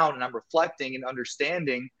slowing down and I'm reflecting and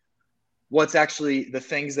understanding what's actually the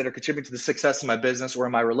things that are contributing to the success of my business or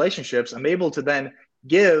in my relationships, I'm able to then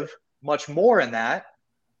give much more in that,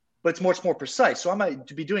 but it's much more precise. So I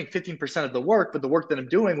might be doing 15% of the work, but the work that I'm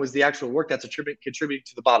doing was the actual work that's contributing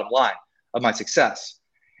to the bottom line of my success.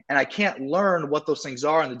 And I can't learn what those things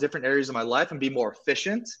are in the different areas of my life and be more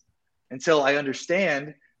efficient until I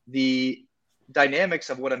understand the dynamics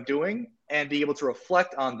of what I'm doing and be able to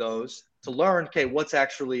reflect on those to learn, okay, what's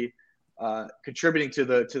actually contributing to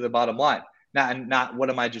the bottom line, not what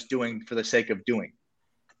am I just doing for the sake of doing.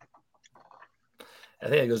 I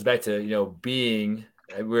think it goes back to, being,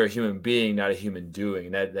 we're a human being, not a human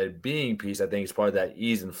doing. And that being piece, I think, is part of that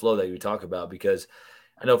ease and flow that you talk about, because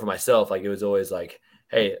I know for myself, like, it was always like,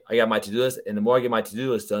 hey, I got my to-do list, and the more I get my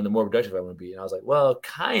to-do list done, the more productive I'm going to be. And I was like, well,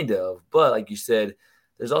 kind of. But like you said,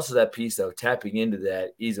 there's also that piece of tapping into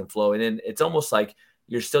that ease and flow. And then it's almost like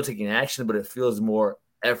you're still taking action, but it feels more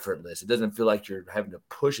effortless. It doesn't feel like you're having to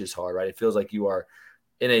push as hard, right? It feels like you are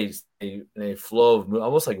in a flow of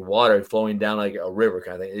almost like water flowing down like a river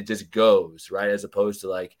kind of thing. It just goes, right? As opposed to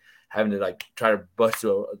like having to like try to bust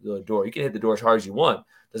through the door. You can hit the door as hard as you want.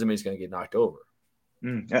 Doesn't mean it's going to get knocked over.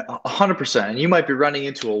 100%. And you might be running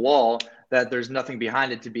into a wall that there's nothing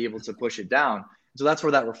behind it to be able to push it down. So that's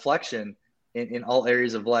where that reflection in all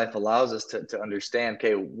areas of life allows us to understand,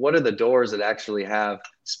 okay, what are the doors that actually have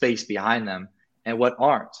space behind them and what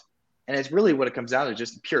aren't? And it's really what it comes down to,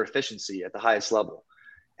 just pure efficiency at the highest level.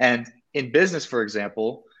 And in business, for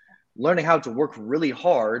example, learning how to work really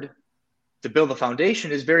hard to build a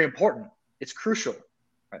foundation is very important. It's crucial.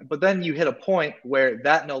 Right? But then you hit a point where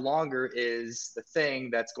that no longer is the thing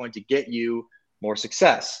that's going to get you more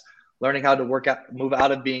success. Learning how to move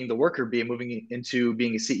out of being the worker bee and moving into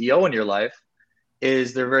being a CEO in your life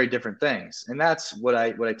they're very different things. And that's what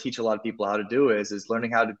I teach a lot of people how to do is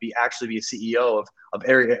learning how to actually be a CEO of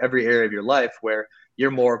every area of your life, where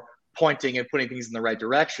you're more pointing and putting things in the right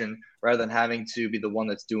direction rather than having to be the one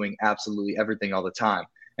that's doing absolutely everything all the time.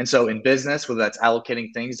 And so in business, whether that's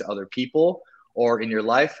allocating things to other people, or in your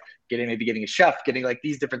life, getting a chef, getting like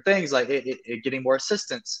these different things, like getting more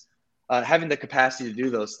assistants, having the capacity to do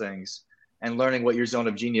those things and learning what your zone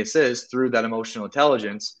of genius is through that emotional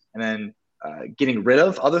intelligence, and then getting rid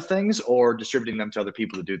of other things or distributing them to other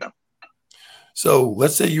people to do them. So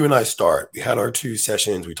let's say you and I start. We had our 2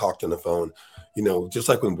 sessions. We talked on the phone. Just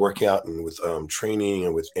like when working out and with training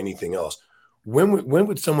and with anything else. When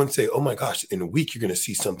would someone say, "Oh my gosh, in a week you're going to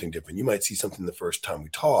see something different"? You might see something the first time we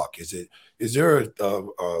talk. Is there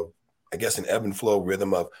I guess an ebb and flow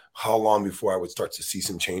rhythm of how long before I would start to see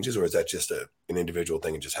some changes, or is that just an individual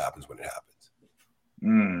thing? It just happens when it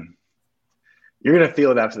happens. You're going to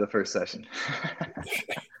feel it after the first session.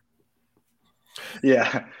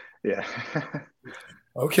 Yeah.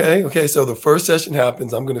 Okay. So the first session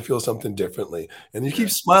happens. I'm going to feel something differently. And you keep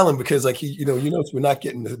smiling because like, we're not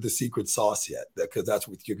getting the secret sauce yet, because that's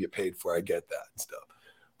what you get paid for. I get that and stuff,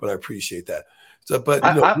 but I appreciate that. So, but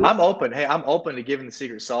I'm open. Hey, I'm open to giving the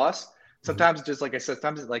secret sauce. Sometimes it's just like I said,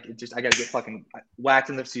 sometimes it's like I got to get fucking whacked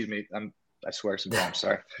in the, excuse me. I swear sometimes,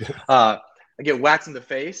 sorry. I get whacked in the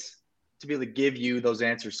face to be able to give you those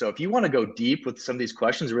answers. So if you want to go deep with some of these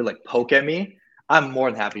questions, really like poke at me, I'm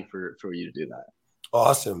more than happy for you to do that.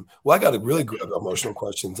 Awesome. Well, I got a really good emotional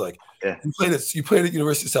questions. Like you played at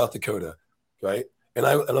University of South Dakota, right? And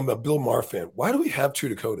I'm a Bill Maher fan. Why do we have 2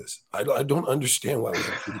 Dakotas? I don't understand why we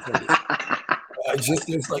have 2 Dakotas.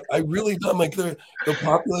 I really don't like the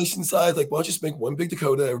population size. Like, why don't you just make one big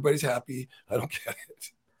Dakota? Everybody's happy. I don't get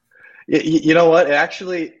it. You know what?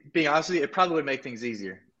 Actually, being honest with you, it probably would make things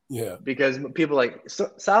easier. Yeah. Because people like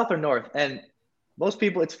South or North, and most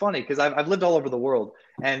people, it's funny because I've lived all over the world,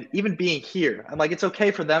 and even being here, I'm like, it's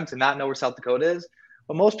okay for them to not know where South Dakota is,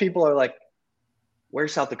 but most people are like,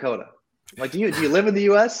 where's South Dakota? I'm like, do you live in the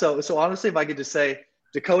U.S.? So honestly, if I could just say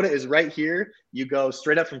Dakota is right here, you go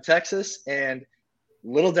straight up from Texas and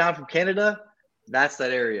little down from Canada, that's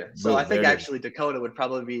that area. So I think actually Dakota would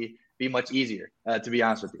probably be much easier, to be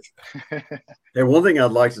honest with you. And one thing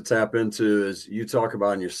I'd like to tap into is you talk about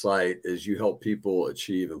on your site is you help people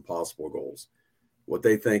achieve impossible goals, what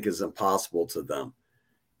they think is impossible to them.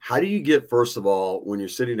 How do you get, first of all, when you're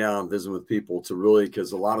sitting down and visiting with people to really,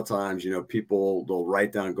 because a lot of times, people, they'll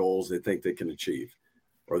write down goals they think they can achieve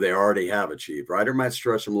or they already have achieved, right? Or might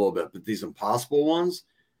stretch them a little bit, but these impossible ones,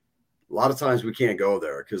 a lot of times we can't go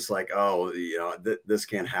there because this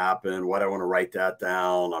can't happen. Why do I want to write that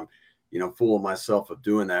down? I'm, fooling myself of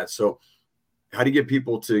doing that. So how do you get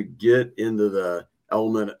people to get into the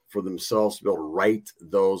element for themselves to be able to write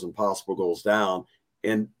those impossible goals down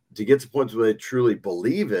and to get to points where they truly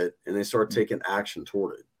believe it and they start taking action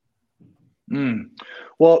toward it?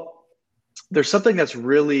 Well, there's something that's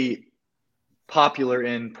really popular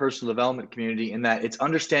in personal development community in that it's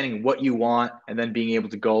understanding what you want and then being able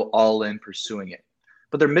to go all in pursuing it.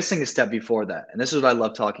 But they're missing a step before that. And this is what I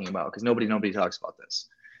love talking about because nobody talks about this,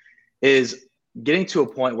 is getting to a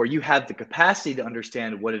point where you have the capacity to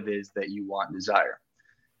understand what it is that you want and desire.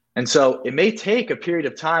 And so it may take a period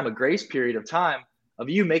of time, a grace period of time of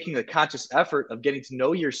you making the conscious effort of getting to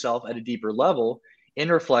know yourself at a deeper level in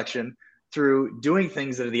reflection through doing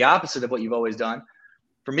things that are the opposite of what you've always done.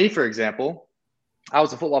 For me, for example, I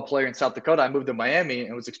was a football player in South Dakota. I moved to Miami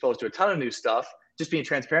and was exposed to a ton of new stuff. Just being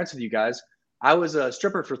transparent with you guys, I was a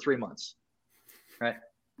stripper for 3 months, right?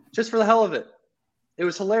 Just for the hell of it. It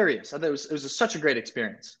was hilarious. I thought it was such a great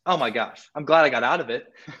experience. Oh my gosh. I'm glad I got out of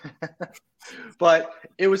it. But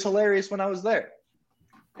it was hilarious when I was there.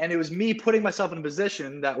 And it was me putting myself in a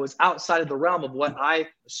position that was outside of the realm of what I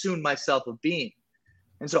assumed myself of being.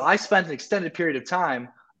 And so I spent an extended period of time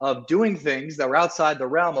of doing things that were outside the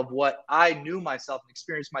realm of what I knew myself and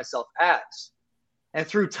experienced myself as. And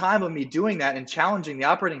through time of me doing that and challenging the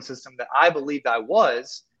operating system that I believed I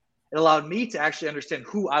was, it allowed me to actually understand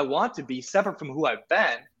who I want to be separate from who I've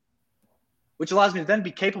been, which allows me to then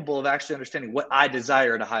be capable of actually understanding what I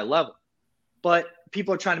desire at a high level. But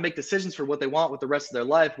people are trying to make decisions for what they want with the rest of their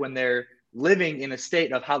life when they're living in a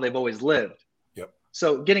state of how they've always lived. Yep.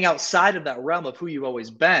 So getting outside of that realm of who you've always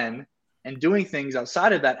been and doing things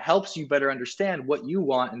outside of that helps you better understand what you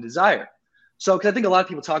want and desire. So, because I think a lot of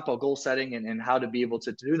people talk about goal setting and how to be able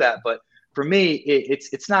to do that, but for me,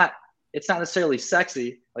 it's not necessarily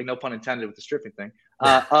sexy, like no pun intended with the stripping thing,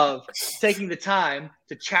 of taking the time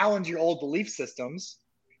to challenge your old belief systems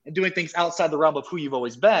and doing things outside the realm of who you've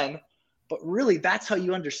always been. But really, that's how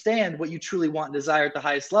you understand what you truly want and desire at the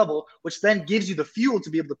highest level, which then gives you the fuel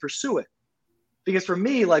to be able to pursue it. Because for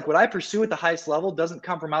me, like what I pursue at the highest level doesn't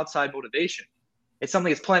come from outside motivation. It's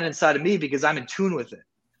something that's planted inside of me because I'm in tune with it.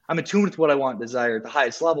 I'm in tune with what I want and desire at the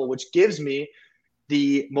highest level, which gives me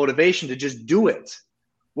the motivation to just do it.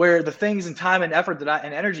 Where the things and time and effort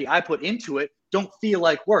and energy I put into it don't feel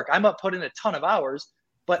like work. I might put in a ton of hours,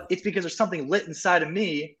 but it's because there's something lit inside of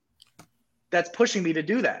me that's pushing me to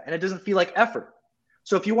do that. And it doesn't feel like effort.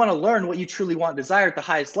 So if you want to learn what you truly want and desire at the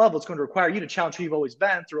highest level, it's going to require you to challenge who you've always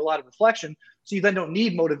been through a lot of reflection. So you then don't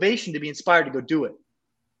need motivation to be inspired to go do it.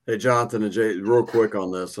 Hey, Jonathan and Jay, real quick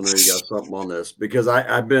on this. I know you got something on this because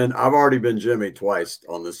I've already been Jimmy twice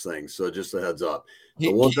on this thing. So just a heads up.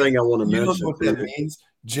 The one thing I want to mention. You know what that means?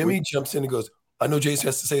 Jimmy jumps in and goes, I know Jason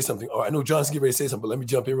has to say something. Or I know John's getting ready to say something, but let me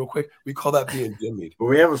jump in real quick. We call that being Jimmy. But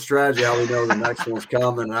we have a strategy how we know the next one's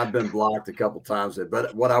coming. I've been blocked a couple times.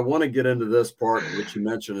 But what I want to get into this part, which you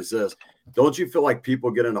mentioned, is this. Don't you feel like people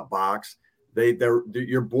get in a box?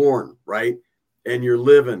 You're born, right? And you're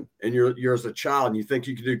living, and you're as a child, and you think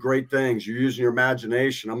you can do great things. You're using your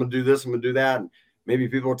imagination. I'm going to do this. I'm going to do that. And maybe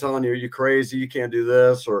people are telling you, you're crazy. You can't do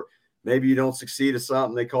this. Or maybe you don't succeed at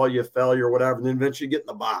something. They call you a failure or whatever. And then eventually you get in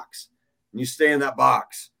the box. And you stay in that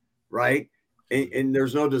box, right? And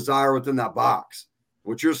there's no desire within that box.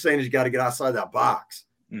 What you're saying is you got to get outside that box.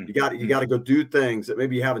 You got to go do things that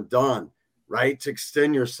maybe you haven't done, right? To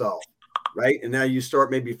extend yourself, right? And now you start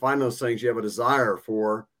maybe finding those things you have a desire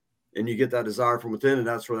for, and you get that desire from within, and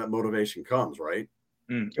that's where that motivation comes, right?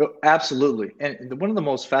 Absolutely. And one of the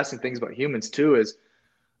most fascinating things about humans too is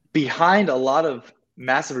behind a lot of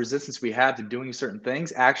massive resistance we have to doing certain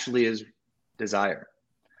things actually is desire.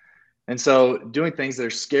 And so doing things that are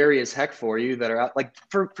scary as heck for you that are out, like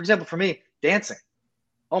for example, for me, dancing.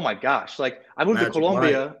 Oh my gosh. Like I moved to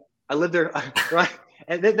Colombia. Mike. I lived there, right?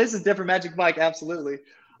 And this is different Magic Mike. Absolutely.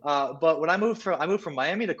 But when I moved from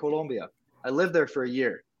Miami to Colombia, I lived there for a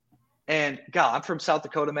year. And God, I'm from South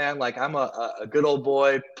Dakota, man. Like I'm a good old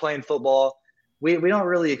boy playing football. We don't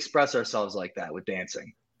really express ourselves like that with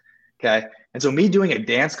dancing. Okay. And so me doing a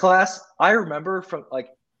dance class, I remember from like,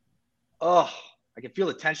 I can feel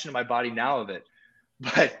the tension in my body now of it.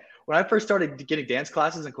 But when I first started getting dance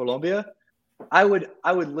classes in Colombia, I would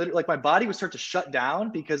literally, like my body would start to shut down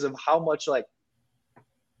because of how much like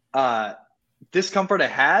discomfort I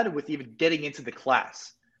had with even getting into the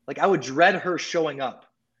class. Like I would dread her showing up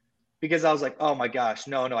because I was like, oh my gosh,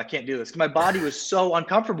 no, I can't do this. My body was so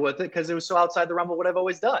uncomfortable with it because it was so outside the realm of what I've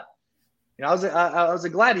always done. You know, I was a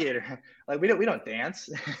gladiator. Like we don't dance.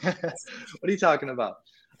 What are you talking about?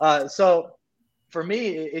 So for me,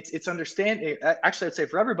 it's understanding. Actually, I'd say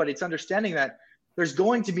for everybody, it's understanding that there's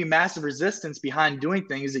going to be massive resistance behind doing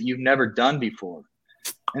things that you've never done before.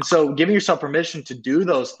 And so giving yourself permission to do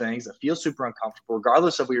those things that feel super uncomfortable,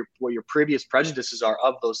 regardless of what your previous prejudices are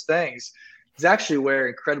of those things, is actually where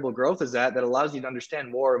incredible growth is at, that allows you to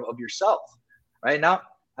understand more of yourself. Right now,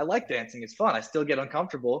 I like dancing. It's fun. I still get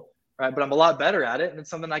uncomfortable, right? But I'm a lot better at it. And it's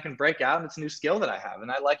something I can break out, and it's a new skill that I have.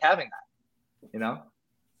 And I like having that, you know?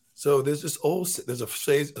 So there's a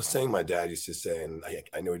saying my dad used to say, and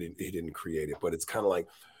I know he didn't create it, but it's kind of like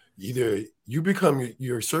either you become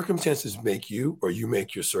your circumstances make you, or you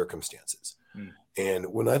make your circumstances. And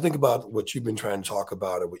when I think about what you've been trying to talk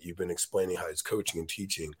about, or what you've been explaining, how it's coaching and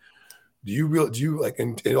teaching, do you like,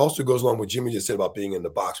 and it also goes along with what Jimmy just said about being in the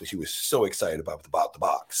box, which he was so excited about the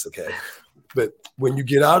box. Okay. But when you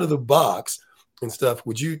get out of the box and stuff,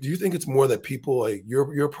 do you think it's more that people, like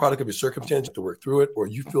you're a product of your circumstance to work through it, or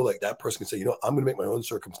you feel like that person can say, I'm going to make my own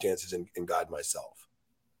circumstances and guide myself?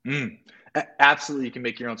 Absolutely. You can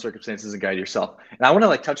make your own circumstances and guide yourself. And I want to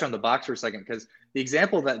like touch on the box for a second, because the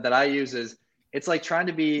example that I use is it's like trying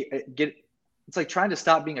to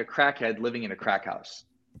stop being a crackhead living in a crack house.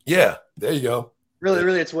 Yeah, there you go.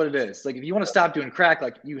 Really, it's what it is. Like, if you want to stop doing crack,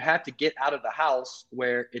 like, you have to get out of the house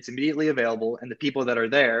where it's immediately available and the people that are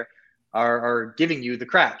there are giving you the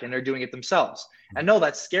crack and they're doing it themselves. I know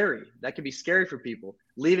that's scary. That can be scary for people,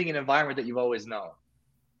 leaving an environment that you've always known,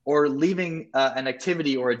 or leaving an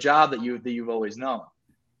activity or a job that you've always known.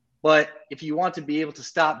 But if you want to be able to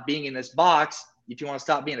stop being in this box, if you want to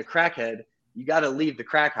stop being a crackhead, you got to leave the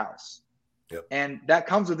crack house. Yep. And that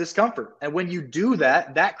comes with discomfort. And when you do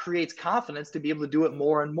that, that creates confidence to be able to do it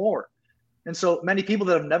more and more. And so many people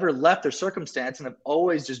that have never left their circumstance and have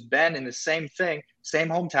always just been in the same thing, same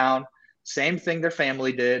hometown, same thing their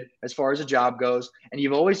family did as far as a job goes, and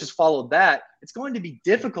you've always just followed that, it's going to be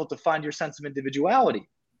difficult to find your sense of individuality.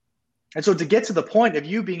 And so to get to the point of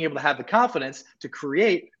you being able to have the confidence to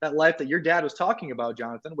create that life that your dad was talking about,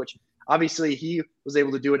 Jonathan, which obviously he was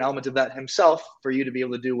able to do an element of that himself for you to be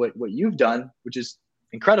able to do what you've done, which is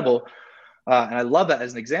incredible. And I love that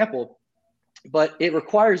as an example, but it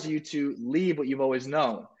requires you to leave what you've always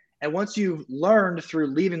known. And once you've learned through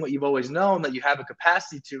leaving what you've always known that you have a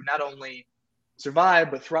capacity to not only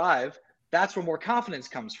survive, but thrive, that's where more confidence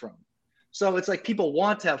comes from. So it's like people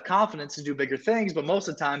want to have confidence to do bigger things, but most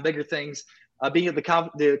of the time, bigger things, being at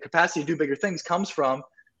the capacity to do bigger things comes from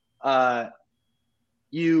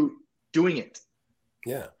you doing it.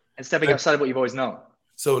 Yeah. And stepping outside of what you've always known.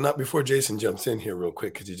 So not before Jason jumps in here real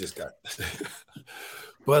quick, because you just got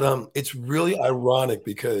but it's really ironic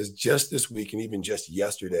because just this week and even just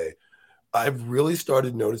yesterday, I've really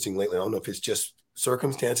started noticing lately, I don't know if it's just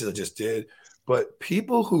circumstances I just did, but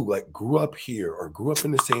people who like grew up here or grew up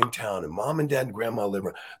in the same town and mom and dad and grandma live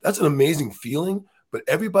around, that's an amazing feeling. But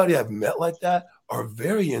everybody I've met like that are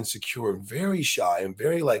very insecure, very shy, and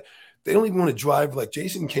very like, they don't even want to drive. Like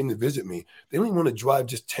Jason came to visit me. They don't even want to drive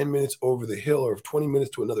just 10 minutes over the hill or 20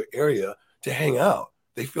 minutes to another area to hang out.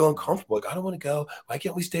 They feel uncomfortable. Like, I don't want to go. Why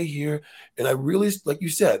can't we stay here? And I really, like you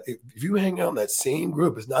said, if you hang out in that same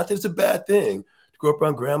group, it's not that it's a bad thing to grow up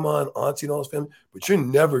around grandma and auntie and all his family, but you're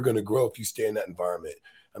never going to grow if you stay in that environment.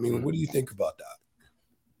 I mean, what do you think about that?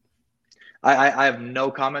 I have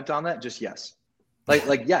no comment on that. Just yes.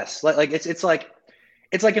 Like yes. Like it's like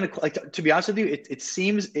to be honest with you, it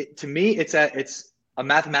seems to me it's a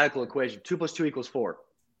mathematical equation. 2 + 2 = 4.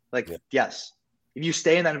 Like, yeah. Yes. If you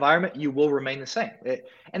stay in that environment, you will remain the same.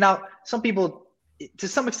 And now some people, to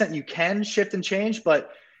some extent, you can shift and change,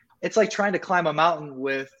 but it's like trying to climb a mountain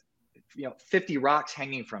with 50 rocks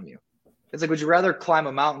hanging from you. It's like, would you rather climb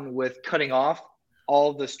a mountain with cutting off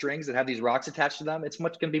all the strings that have these rocks attached to them? It's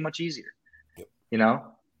going to be much easier. Yep.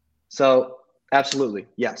 So absolutely,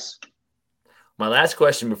 yes. My last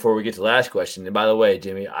question before we get to the last question, and by the way,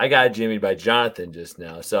 Jimmy, I got Jimmy by Jonathan just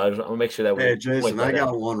now, so I'm gonna make sure that we. Hey, Jason, I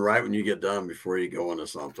got one right when you get done before you go into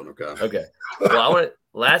something. Okay. Well,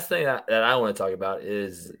 last thing that I want to talk about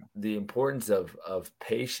is the importance of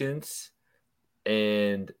patience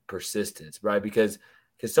and persistence, right? Because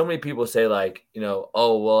so many people say like,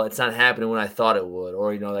 oh, well, it's not happening when I thought it would,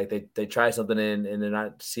 or like they try something and they're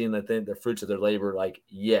not seeing the fruits of their labor like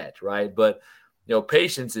yet, right? But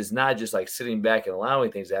patience is not just like sitting back and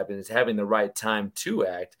allowing things to happen. It's having the right time to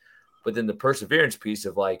act. But then the perseverance piece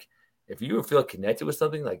of like, if you feel connected with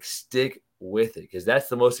something, like stick with it, because that's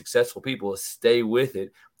the most successful people. Stay with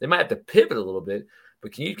it. They might have to pivot a little bit,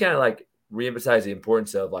 but can you kind of like reemphasize the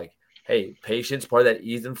importance of like, hey, patience, part of that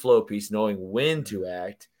ease and flow piece, knowing when to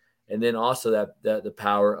act, and then also that the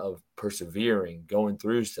power of persevering, going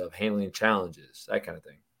through stuff, handling challenges, that kind of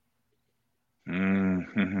thing.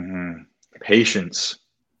 Mm-hmm. Patience.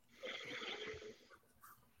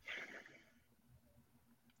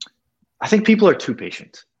 I think people are too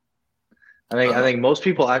patient. I think most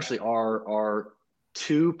people actually are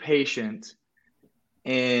too patient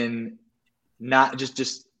in not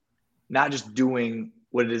just doing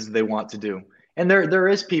what it is they want to do. And there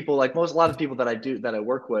is people, like a lot of people that I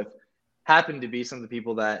work with happen to be some of the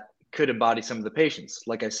people that could embody some of the patience.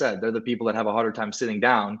 Like I said, they're the people that have a harder time sitting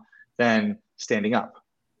down than standing up.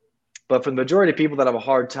 But for the majority of people that have a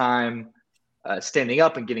hard time standing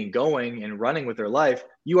up and getting going and running with their life,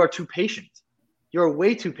 you are too patient. You're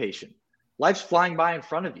way too patient. Life's flying by in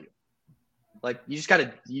front of you. Like, you just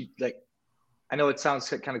gotta, I know it sounds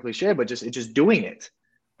kind of cliche, but it's just doing it.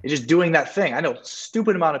 It's just doing that thing. I know a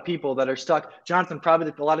stupid amount of people that are stuck. Jonathan,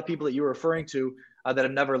 probably a lot of people that you're referring to that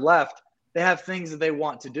have never left, they have things that they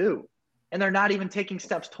want to do, and they're not even taking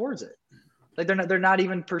steps towards it. Like, they're not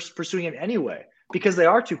even pursuing it anyway, because they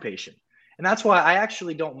are too patient. And that's why I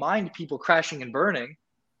actually don't mind people crashing and burning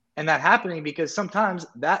and that happening, because sometimes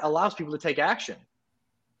that allows people to take action.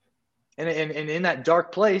 And in that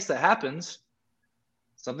dark place that happens,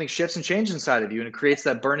 something shifts and changes inside of you, and it creates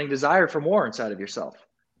that burning desire for more inside of yourself.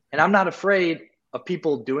 And I'm not afraid of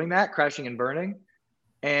people doing that, crashing and burning.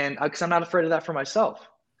 And because I'm not afraid of that for myself.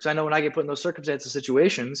 Because I know when I get put in those circumstances,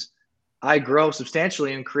 situations, I grow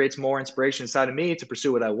substantially and creates more inspiration inside of me to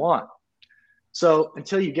pursue what I want. So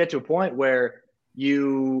until you get to a point where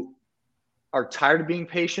you are tired of being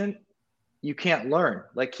patient, you can't learn.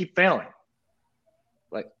 Like, keep failing.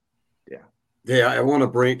 Like, yeah. Yeah,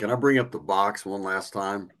 can I bring up the box one last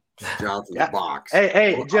time? Jonathan, the box.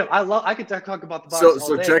 Hey, Jim, I could talk about the box all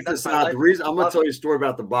So day. check this out. The reason I'm going to tell you a story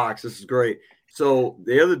about the box. This is great. So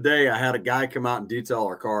the other day I had a guy come out and detail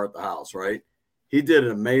our car at the house, right? He did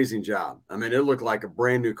an amazing job. I mean, it looked like a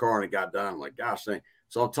brand new car and it got done. I'm like, gosh, dang.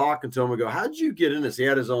 So I'm talking to him. I go, how'd you get in this? He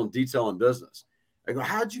had his own detailing business. I go,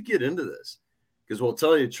 how'd you get into this? Because we'll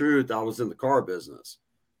tell you the truth, I was in the car business.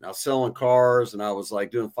 I was selling cars and I was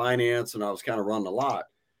like doing finance and I was kind of running a lot.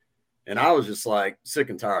 And I was just like sick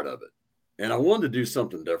and tired of it. And I wanted to do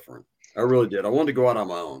something different. I really did. I wanted to go out on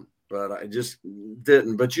my own, but I just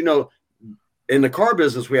didn't. But, you know, in the car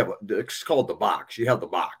business, it's called the box. You have the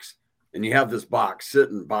box and you have this box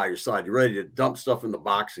sitting by your side. You're ready to dump stuff in the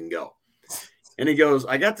box and go. And he goes,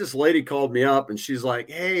 I got this lady called me up and she's like,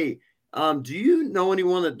 hey, do you know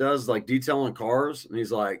anyone that does like detailing cars? And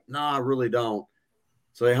he's like, no, I really don't.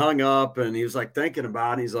 So he hung up and he was like thinking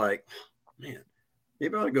about it. He's like, man,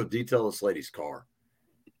 maybe I ought to go detail this lady's car.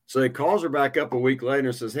 So he calls her back up a week later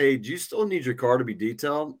and says, hey, do you still need your car to be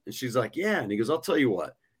detailed? And she's like, yeah. And he goes, I'll tell you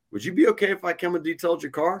what, would you be okay if I come and detailed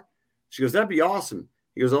your car? She goes, that'd be awesome.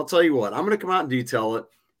 He goes, I'll tell you what, I'm going to come out and detail it.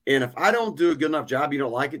 And if I don't do a good enough job, you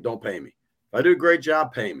don't like it, don't pay me. If I do a great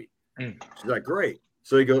job, pay me. She's like, great.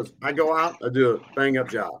 So he goes, I go out, I do a bang up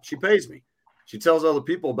job. She pays me. She tells other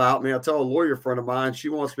people about me. I tell a lawyer friend of mine, she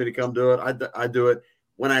wants me to come do it. I do it.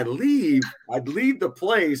 When I leave the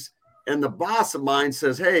place and the boss of mine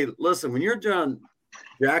says, hey, listen, when you're done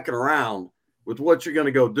jacking around with what you're going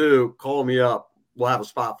to go do, call me up. We'll have a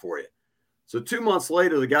spot for you. So 2 months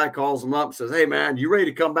later, the guy calls him up and says, hey, man, you ready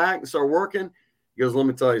to come back and start working? He goes, let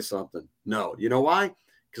me tell you something. No. You know why?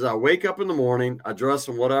 Because I wake up in the morning, I dress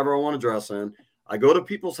in whatever I want to dress in. I go to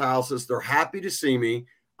people's houses. They're happy to see me.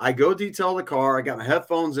 I go detail the car. I got my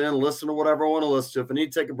headphones in, listen to whatever I want to listen to. If I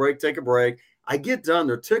need to take a break, take a break. I get done.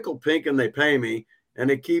 They're tickled pink and they pay me. And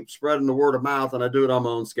they keep spreading the word of mouth, and I do it on my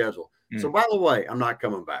own schedule. So, by the way, I'm not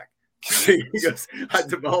coming back. Because I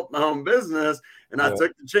developed my own business, and I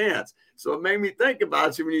took the chance. So it made me think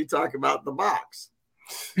about you when you talk about the box.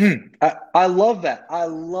 I love that. I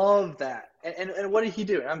love that. And what did he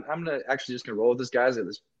do? I'm gonna actually just gonna roll with this, guys.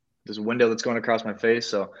 This window that's going across my face,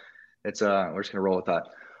 so it's we're just gonna roll with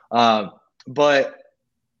that. But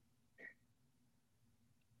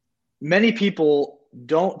many people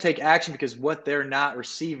don't take action because what they're not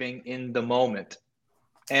receiving in the moment.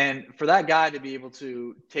 And for that guy to be able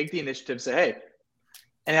to take the initiative, say, hey,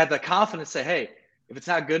 and have the confidence, say, hey, if it's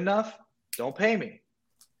not good enough, don't pay me.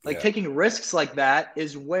 Like taking risks like that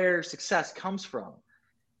is where success comes from.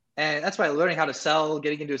 And that's why learning how to sell,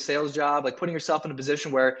 getting into a sales job, like putting yourself in a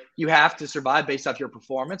position where you have to survive based off your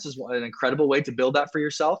performance is an incredible way to build that for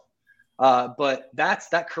yourself. But that's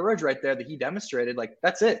that courage right there that he demonstrated. Like,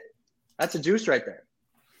 that's it. That's a juice right there.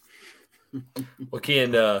 Well,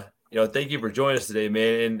 Kian, thank you for joining us today,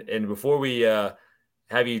 man. And before we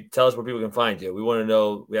have you tell us where people can find you, we want to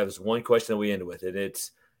know, we have this one question that we end with, and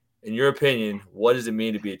it's, in your opinion, what does it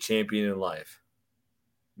mean to be a champion in life?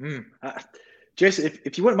 Jason,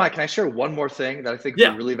 if you wouldn't mind, can I share one more thing that I think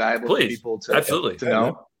would be really valuable for people to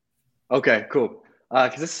know? Okay, cool.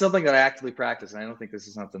 Because this is something that I actively practice, and I don't think this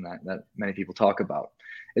is something that many people talk about,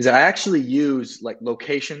 is that I actually use like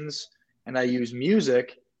locations and I use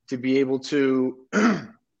music to be able to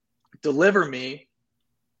deliver me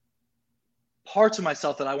parts of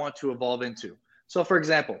myself that I want to evolve into. So, for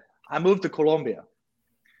example, I moved to Colombia.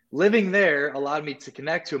 Living there allowed me to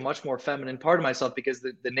connect to a much more feminine part of myself because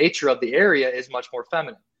the nature of the area is much more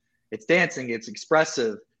feminine. It's dancing, it's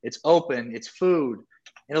expressive, it's open, it's food.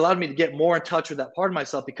 It allowed me to get more in touch with that part of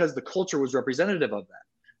myself because the culture was representative of that.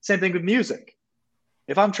 Same thing with music.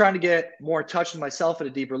 If I'm trying to get more in touch with myself at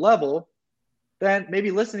a deeper level, then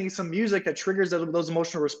maybe listening to some music that triggers those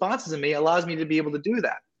emotional responses in me allows me to be able to do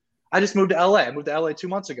that. I just moved to LA. I moved to LA 2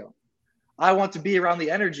 months ago. I want to be around the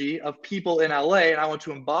energy of people in LA, and I want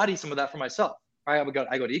to embody some of that for myself. Right?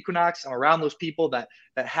 I go to Equinox. I'm around those people that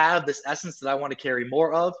have this essence that I want to carry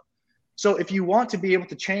more of. So if you want to be able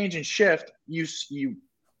to change and shift, you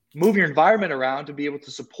move your environment around to be able to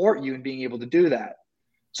support you in being able to do that.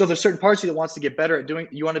 So there's certain parts of you that wants to get better at doing.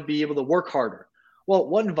 You want to be able to work harder. Well,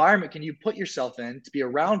 what environment can you put yourself in to be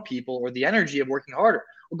around people or the energy of working harder?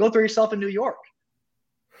 Well, go throw yourself in New York.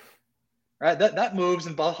 Right? That moves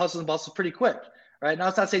and hustles and bustles pretty quick. right? Now,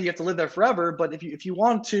 it's not saying you have to live there forever, but if you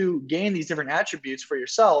want to gain these different attributes for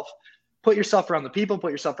yourself, put yourself around the people,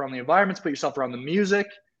 put yourself around the environments, put yourself around the music,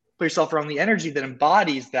 put yourself around the energy that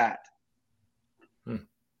embodies that.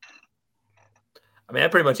 I mean,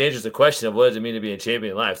 that pretty much answers the question of what does it mean to be a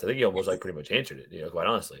champion in life. So I think you almost like pretty much answered it, quite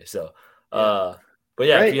honestly. So, but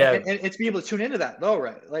yeah, right. If you have, and it's be able to tune into that though,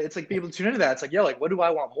 right? Like, it's like be able to tune into that. It's like, like, what do I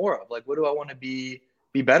want more of? Like, what do I want to be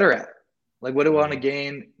better at? Like, what do I want to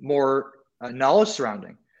gain more knowledge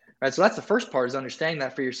surrounding? Right. So that's the first part, is understanding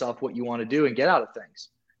that for yourself, what you want to do and get out of things.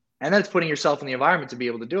 And then it's putting yourself in the environment to be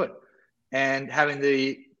able to do it, and having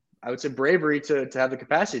I would say, bravery to have the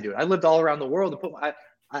capacity to do it. I lived all around the world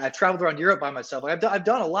and I traveled around Europe by myself. Like, I've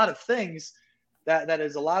done a lot of things that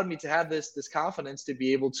has allowed me to have this confidence to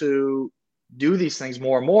be able to do these things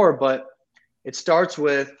more and more. But it starts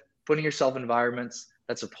with putting yourself in environments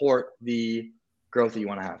that support the growth that you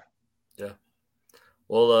want to have. Yeah.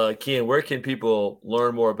 Well, Kian, where can people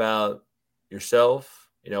learn more about yourself?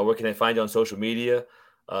 Where can they find you on social media?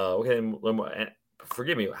 Where can they learn more? And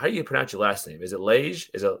forgive me, how do you pronounce your last name? Is it Lage?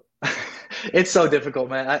 Is it? It's so difficult,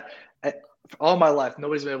 man. All my life,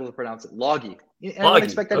 nobody's been able to pronounce it. Logie. I wouldn't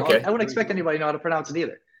expect anybody to know how to pronounce it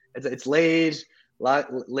either. It's Lage.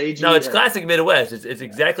 Lage. No, it's classic Midwest. It's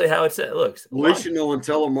exactly how it looks. At least you know when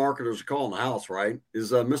telemarketers are calling the house, right?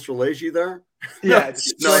 Is Mr. Lage there? Yeah.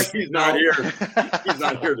 No, he's not here. He's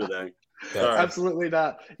not here today. Absolutely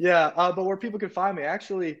not. Yeah. But where people can find me,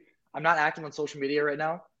 actually, I'm not active on social media right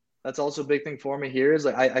now. That's also a big thing for me here. Is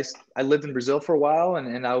like I lived in Brazil for a while,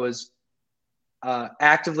 and I was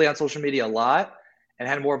actively on social media a lot and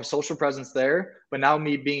had more of a social presence there. But now,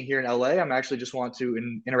 me being here in LA, I'm actually just want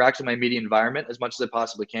to interact with my media environment as much as I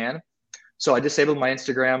possibly can. So I disabled my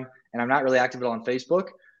Instagram, and I'm not really active at all on Facebook.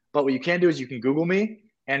 But what you can do is you can Google me,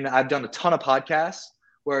 and I've done a ton of podcasts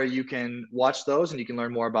where you can watch those and you can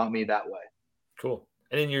learn more about me that way. Cool.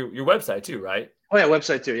 And then your website too, right? Oh yeah,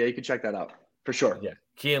 website too. Yeah, you can check that out for sure. Yeah,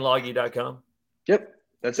 KianLogie.com. Yep.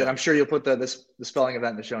 That's it. I'm sure you'll put the spelling of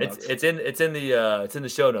that in the show notes. It's in the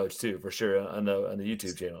show notes too, for sure, on the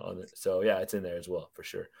YouTube channel. So yeah, it's in there as well, for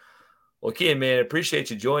sure. Well, Kian, man,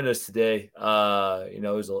 appreciate you joining us today. It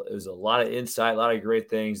was a lot of insight, a lot of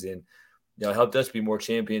great things, and it helped us be more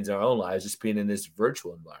champions in our own lives, just being in this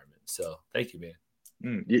virtual environment. So thank you, man.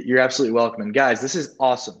 You're absolutely welcome. And guys, this is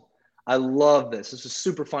awesome. I love this. This is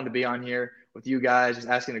super fun to be on here with you guys, just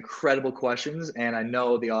asking incredible questions. And I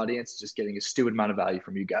know the audience is just getting a stupid amount of value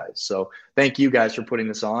from you guys. So thank you guys for putting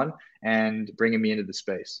this on and bringing me into the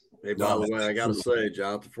space. Hey, by the way, I got to say,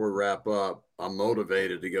 Jonathan, before we wrap up, I'm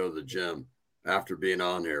motivated to go to the gym after being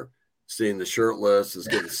on here. Seeing the shirtless, it's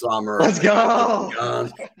getting summer. Let's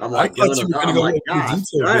go. I'm like, gosh, dang,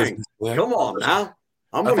 come on now.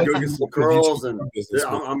 I'm going to go get some curls, and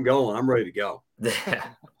I'm going. I'm ready to go.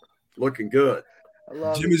 Looking good.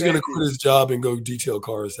 Jimmy's going to quit his job and go detail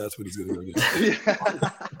cars. That's what he's going to do.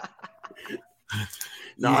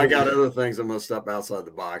 No, I got other things I'm going to step outside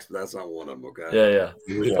the box, but that's not one of them, okay?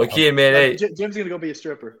 Yeah. Okay, man. Hey, Jim's going to go be a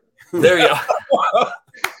stripper. There you go.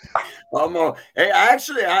 Hey, I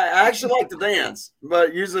actually like to dance,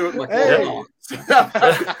 but usually with my clothes on. So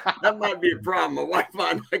that might be a problem. My wife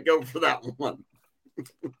might not go for that one.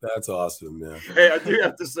 That's awesome, man. Hey, I do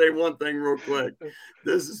have to say one thing real quick.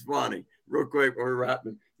 This is funny. Real quick, when we're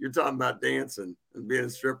wrapping, you're talking about dancing and being a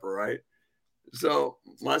stripper, right? So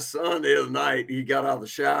my son the other night, he got out of the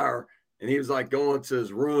shower and he was like going to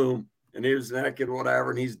his room and he was naked or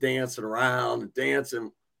whatever, and he's dancing around and dancing.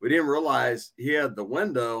 We didn't realize he had the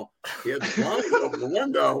window. He had the blinds over the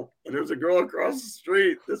window, and there's a girl across the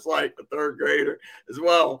street that's like a third grader as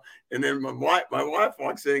well. And then my wife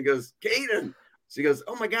walks in and goes, "Caden." She goes,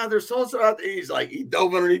 "Oh my God, there's so-and-so out there." He's like, he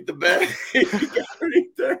dove underneath the bed. He got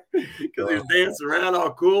underneath there because he was dancing around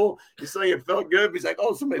all cool. He's saying it felt good. He's like,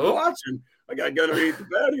 "Oh, somebody's watching. I got to go underneath the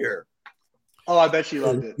bed here." Oh, I bet she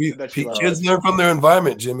loved it. Kids learn from their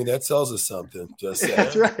environment, Jimmy. That tells us something. Just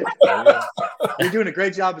that's right. You're doing a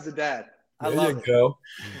great job as a dad. There you go.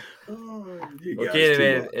 Okay,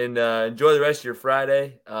 man, and enjoy the rest of your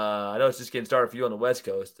Friday. I know it's just getting started for you on the West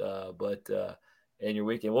Coast, but and your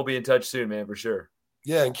weekend. We'll be in touch soon, man, for sure.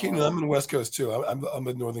 Yeah, and Keenan, I'm in the West Coast too. I'm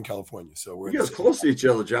in Northern California, so we're close to each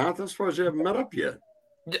other, Jonathan. As far as you haven't met up yet.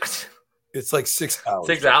 It's like 6 hours.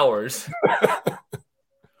 6 hours.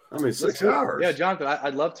 I mean, 6 hours. Yeah, Jonathan,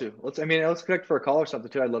 I'd love to. Let's connect for a call or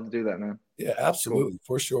something too. I'd love to do that, man. Yeah, absolutely,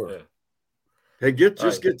 for sure. Yeah. Hey, get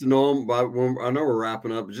to know them. I know we're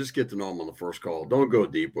wrapping up, but just get to know them on the first call. Don't go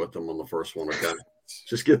deep with them on the first one, okay?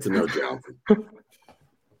 Just get to know Jonathan.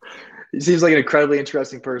 He seems like an incredibly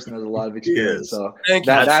interesting person. Has a lot of experience. So Thank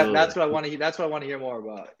you. that's what I want to. That's what I want to hear more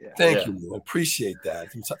about. Yeah. Thank you, man. I appreciate that.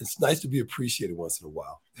 It's nice to be appreciated once in a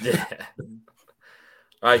while. Yeah.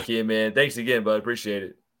 All right, Kean, man. Thanks again, bud. Appreciate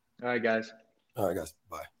it. All right, guys.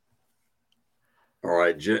 Bye. All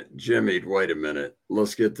right, Jimmy, wait a minute.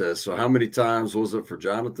 Let's get this. So how many times was it for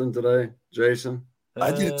Jonathan today, Jason?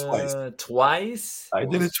 I did it twice. Twice? I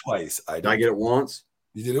did it twice. Did I get it once?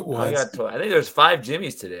 You did it once. I think there's 5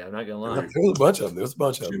 Jimmys today. I'm not going to lie. There was a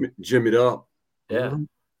bunch of them. Jimmied up. Yeah. Mm-hmm.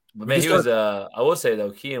 But man, he was I will say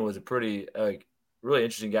though, Kean was a pretty really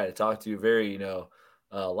interesting guy to talk to. Very, a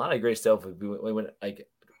lot of great stuff. When like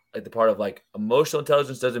the part of like emotional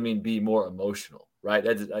intelligence doesn't mean be more emotional, right?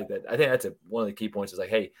 That's like that. I think that's one of the key points is like,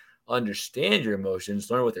 hey, understand your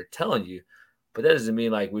emotions, learn what they're telling you, but that doesn't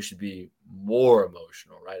mean like we should be more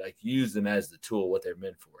emotional, right? Like use them as the tool, what they're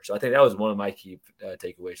meant for. So I think that was one of my key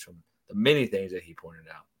takeaways from the many things that he pointed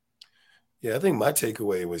out. Yeah, I think my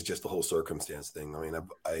takeaway was just the whole circumstance thing. I mean,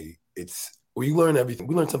 we learn everything.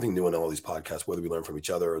 We learn something new in all these podcasts, whether we learn from each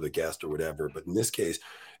other or the guest or whatever. But in this case,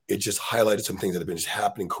 it just highlighted some things that have been just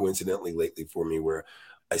happening coincidentally lately for me, where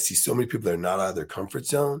I see so many people that are not out of their comfort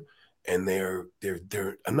zone, and they're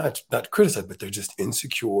I'm not criticized, but they're just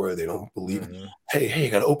insecure. They don't believe. Mm-hmm. Hey, I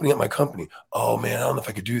got opening up my company. Oh man, I don't know if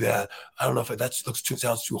I could do that. I don't know if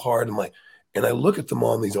sounds too hard. I'm like, and I look at them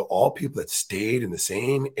all, and these are all people that stayed in the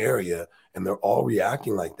same area, and they're all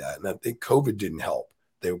reacting like that. And I think COVID didn't help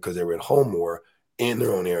because they were at home more in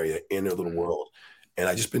their own area, in their little world. And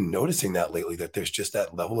I've just been noticing that lately, that there's just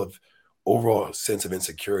that level of overall sense of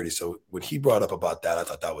insecurity. So when he brought up about that, I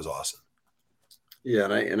thought that was awesome. Yeah,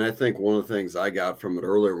 and I think one of the things I got from it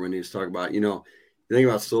earlier when he was talking about, you think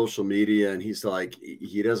about social media, and he's like,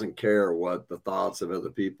 he doesn't care what the thoughts of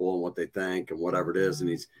other people and what they think and whatever it is,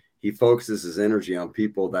 and he focuses his energy on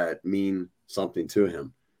people that mean something to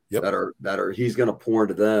him. Yep. that are he's going to pour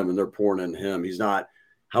into them, and they're pouring into him. He's not.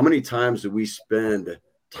 How many times do we spend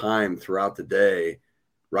time throughout the day,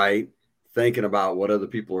 right, thinking about what other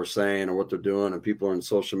people are saying or what they're doing, and people are in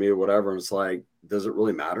social media, whatever, and it's like, does it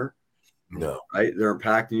really matter? No. Right? They're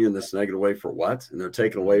impacting you in this negative way for what? And they're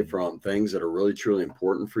taking away from things that are really, truly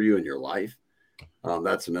important for you in your life.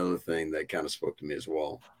 That's another thing that kind of spoke to me as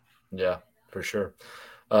well. Yeah, for sure.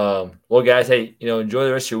 Well, guys, hey, enjoy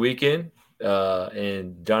the rest of your weekend.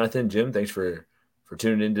 And Jonathan, Jim, thanks for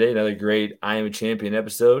tuning in today. Another great I Am a Champion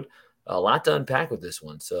episode. A lot to unpack with this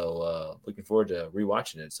one. So looking forward to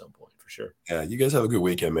rewatching it at some point for sure. Yeah, you guys have a good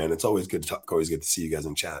weekend, man. It's always good to talk. Always good to see you guys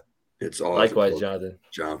in chat. It's always likewise, Jonathan.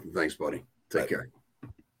 Jonathan, thanks, buddy. Take care.